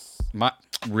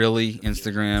 Really,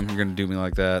 Instagram? You're gonna do me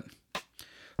like that?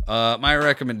 My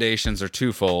recommendations are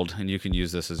twofold, and you can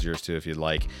use this as yours too if you'd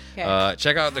like. Okay.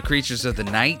 Check out the Creatures of the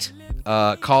Night.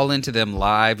 Call into them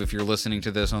live if you're listening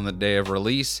to this on the day of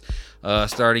release,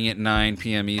 starting at 9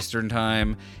 p.m. Eastern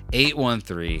Time,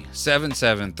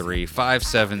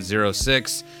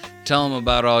 813-773-5706. Tell them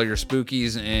about all your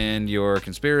spookies and your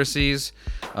conspiracies.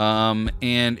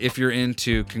 And if you're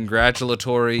into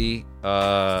congratulatory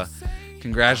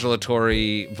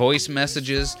voice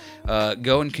messages,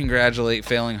 go and congratulate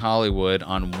Failing Hollywood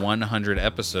on 100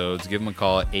 episodes. Give them a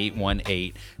call at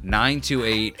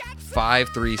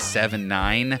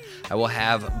 818-928-5379. I will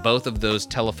have both of those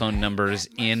telephone numbers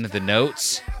in the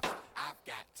notes.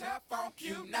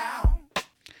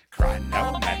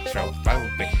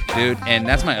 Dude, and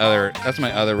that's my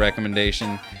other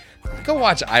recommendation. Go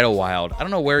watch Idlewild. I don't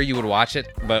know where you would watch it,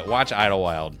 but watch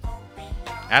Idlewild.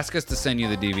 Ask us to send you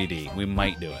the DVD. We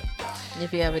might do it.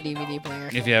 If you have a DVD player.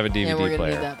 If you have a DVD and we're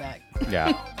player. Need that back.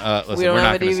 Yeah. Listen, we don't we're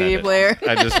have not a gonna send DVD it. player.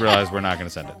 I just realized we're not going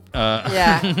to send it.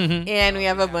 Yeah. And we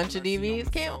have a bunch of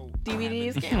DVDs. Can't watch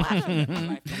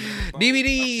them.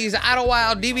 DVDs.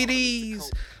 Idlewild DVDs.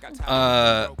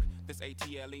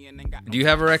 Do you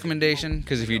have a recommendation?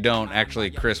 Because if you don't, actually,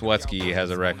 Chris Wutzke has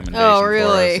a recommendation. Oh,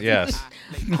 really? For us. Yes.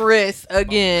 Chris,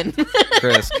 again.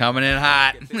 Chris, coming in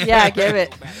hot. Yeah, give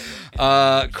it.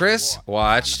 Chris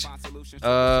watched,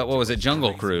 what was it?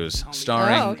 Jungle Cruise,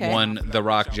 starring one The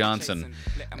Rock Johnson.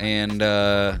 And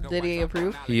did he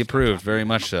approve? He approved, very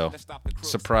much so.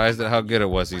 Surprised at how good it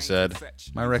was, he said.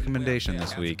 My recommendation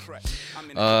this week.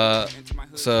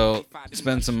 So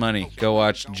spend some money. Go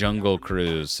watch Jungle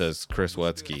Cruise, says Chris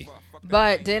Wutzke.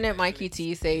 But didn't Mikey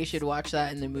T say you should watch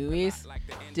that in the movies?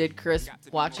 Did Chris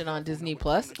watch it on Disney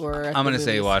Plus or? I'm gonna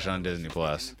say watch it on Disney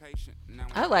Plus.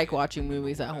 I like watching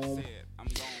movies at home.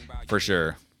 For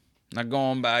sure. Not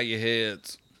going by your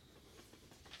heads.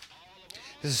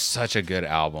 This is such a good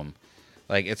album.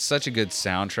 Like, it's such a good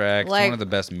soundtrack. It's one of the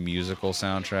best musical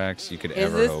soundtracks you could ever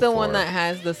hope for. Is this the one that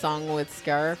has the song with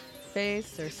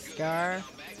Scarface or Scar?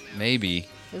 Maybe.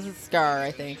 This is Scar,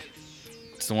 I think.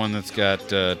 It's the one that's got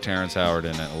Terrence Howard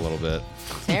in it a little bit.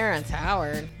 Terrence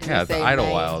Howard? Yeah, the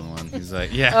Idlewild one. He's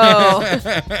like, yeah. Oh.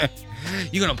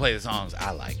 You're going to play the songs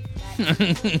I like.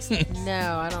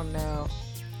 No, I don't know.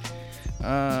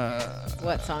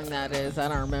 What song that is? I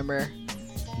don't remember.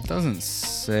 It doesn't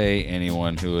say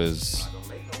anyone who is.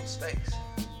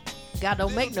 God,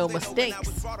 don't make no mistakes.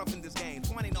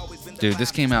 Dude,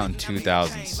 this came out in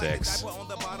 2006.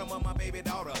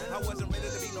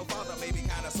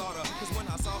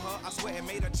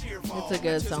 It's a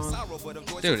good song.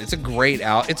 Dude, it's a great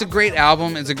album. It's a great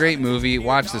album. It's a great movie.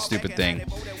 Watch this stupid thing.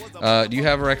 Do you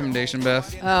have a recommendation,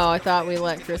 Beth? Oh, I thought we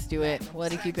let Chris do it. Why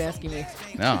do you keep asking me?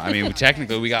 No, I mean,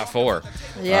 technically we got 4.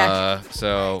 Yeah.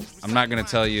 So I'm not going to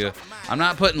tell you. I'm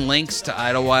not putting links to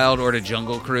Idlewild or to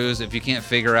Jungle Cruise. If you can't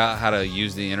figure out how to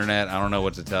use the internet, I don't know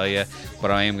what to tell you.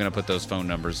 But I am going to put those phone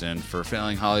numbers in for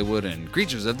Failing Hollywood and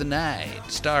Creatures of the Night,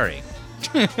 starring.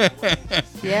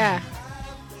 Yeah.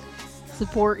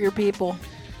 Support your people.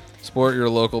 Support your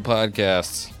local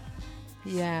podcasts.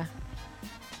 Yeah.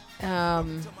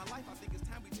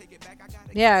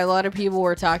 Yeah, a lot of people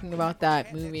were talking about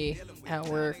that movie at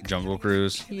work. Jungle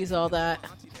Cruise. Use all that.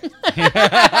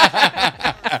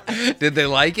 Did they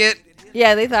like it?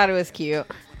 Yeah, they thought it was cute.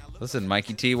 Listen,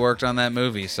 Mikey T worked on that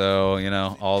movie, so,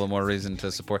 all the more reason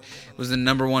to support. It was the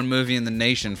 #1 movie in the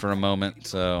nation for a moment,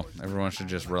 so everyone should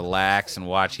just relax and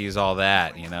watch He's All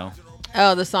That,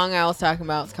 Oh, the song I was talking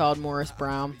about is called Morris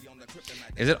Brown.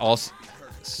 Is it also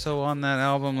on that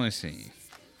album? Let me see.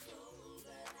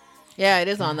 Yeah, it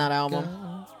is on that album.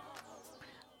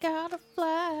 Gotta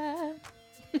fly.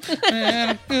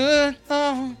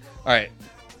 All right.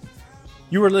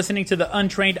 You are listening to The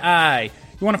Untrained Eye.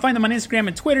 You want to find them on Instagram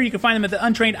and Twitter, you can find them at The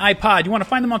Untrained iPod. You want to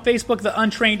find them on Facebook, The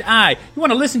Untrained Eye. You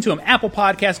want to listen to them, Apple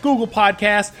Podcasts, Google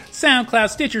Podcasts,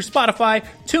 SoundCloud, Stitcher, Spotify,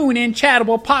 TuneIn,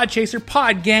 Chattable, Podchaser,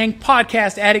 Podgang,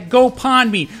 Podcast Addict, Go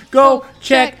Pond Me. Go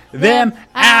check them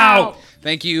out.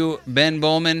 Thank you, Ben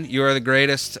Bowman. You are the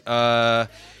greatest.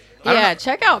 Yeah,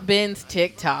 check out Ben's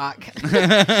TikTok.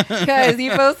 Because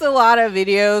he posts a lot of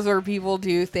videos where people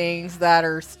do things that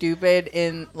are stupid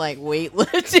in, like,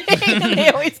 weightlifting. And they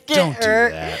always get hurt.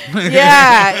 Do that.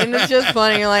 Yeah, and it's just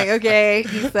funny. You're like, okay,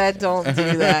 he said don't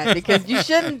do that. Because you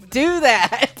shouldn't do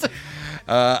that.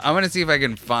 I'm going to see if I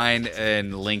can find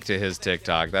and link to his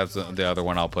TikTok. That's the other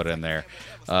one I'll put in there.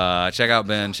 Check out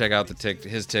Ben. Check out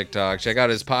his TikTok. Check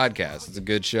out his podcast. It's a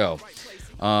good show.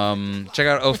 Check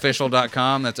out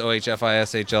official.com. That's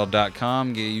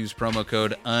OHFISHL.com. Use promo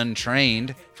code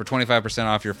UNTRAINED for 25%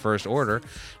 off your first order.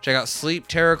 Check out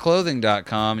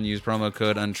sleepterrorclothing.com and use promo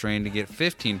code UNTRAINED to get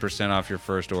 15% off your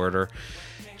first order.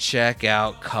 Check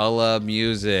out Cullah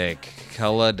Music,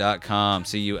 Cullah.com,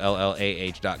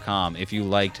 CULLAH.com. If you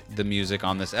liked the music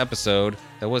on this episode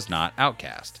that was not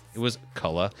Outkast, it was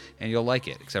Cullah, and you'll like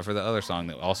it, except for the other song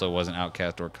that also wasn't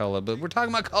Outkast or Cullah, but we're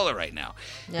talking about Cullah right now.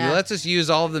 Yeah. He lets us use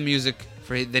all of the music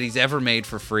that he's ever made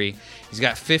for free. He's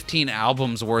got 15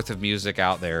 albums worth of music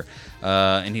out there,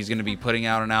 and he's going to be putting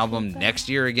out an album next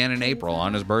year again in April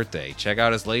on his birthday. Check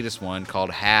out his latest one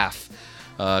called Half.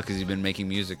 Because he's been making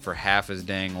music for half his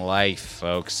dang life,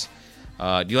 folks.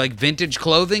 Do you like vintage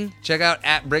clothing? Check out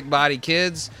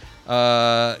 @BrickBodyKids.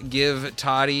 Give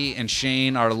Toddy and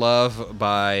Shane our love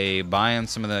by buying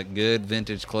some of that good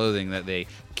vintage clothing that they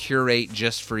curate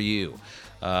just for you.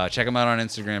 Check them out on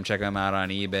Instagram. Check them out on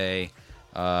eBay.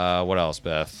 What else,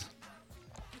 Beth?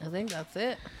 I think that's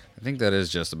it. I think that is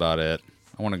just about it.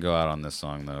 I want to go out on this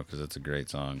song, though, because it's a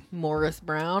great song. Morris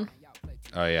Brown.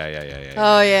 Oh, yeah.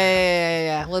 Oh,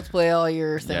 yeah. Let's play all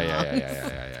your songs.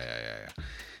 Yeah.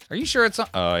 Are you sure it's on?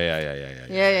 Oh, yeah.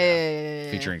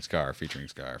 Yeah. Featuring Scar.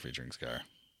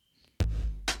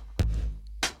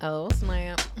 Oh,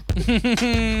 snap.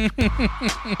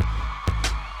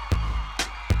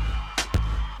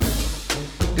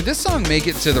 Did this song make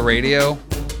it to the radio?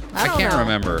 I can't know.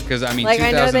 remember, because, I Like,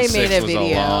 I know they 2006 made a was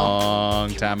video. a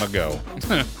long time ago.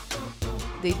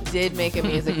 They did make a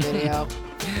music video.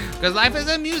 Because life is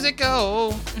a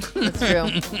musical. That's true.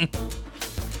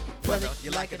 Whether you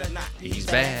like it or not, He's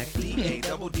back.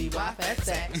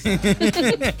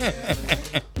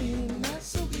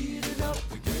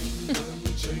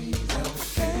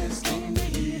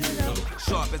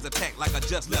 sharp as a tack like I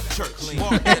just left church.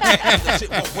 The shit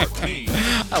won't work me.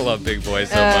 I love Big Boy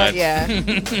so much. Yeah.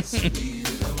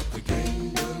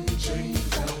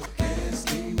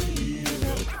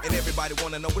 And everybody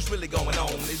wanna know what's really going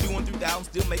on. Is you on through down,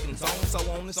 still making songs, so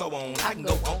on and so on. I can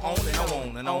go on and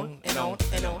on and on and on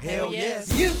and on. Hell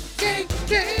yes. You can't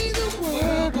change the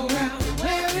world around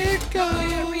where it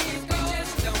goes.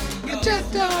 You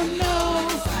just don't know.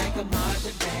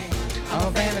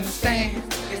 All band in the stand.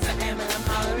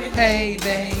 Hey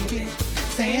baby,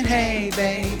 saying hey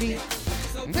baby.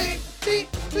 Baby,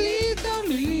 please don't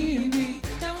leave me.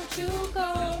 Don't you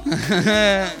go.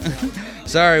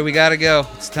 Sorry, we gotta go.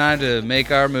 It's time to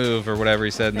make our move, or whatever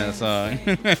he said in that song.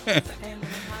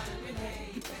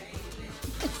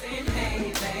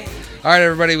 All right,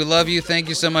 everybody, we love you. Thank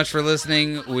you so much for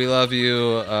listening. We love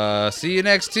you. See you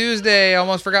next Tuesday.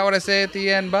 Almost forgot what I say at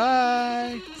the end.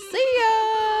 Bye.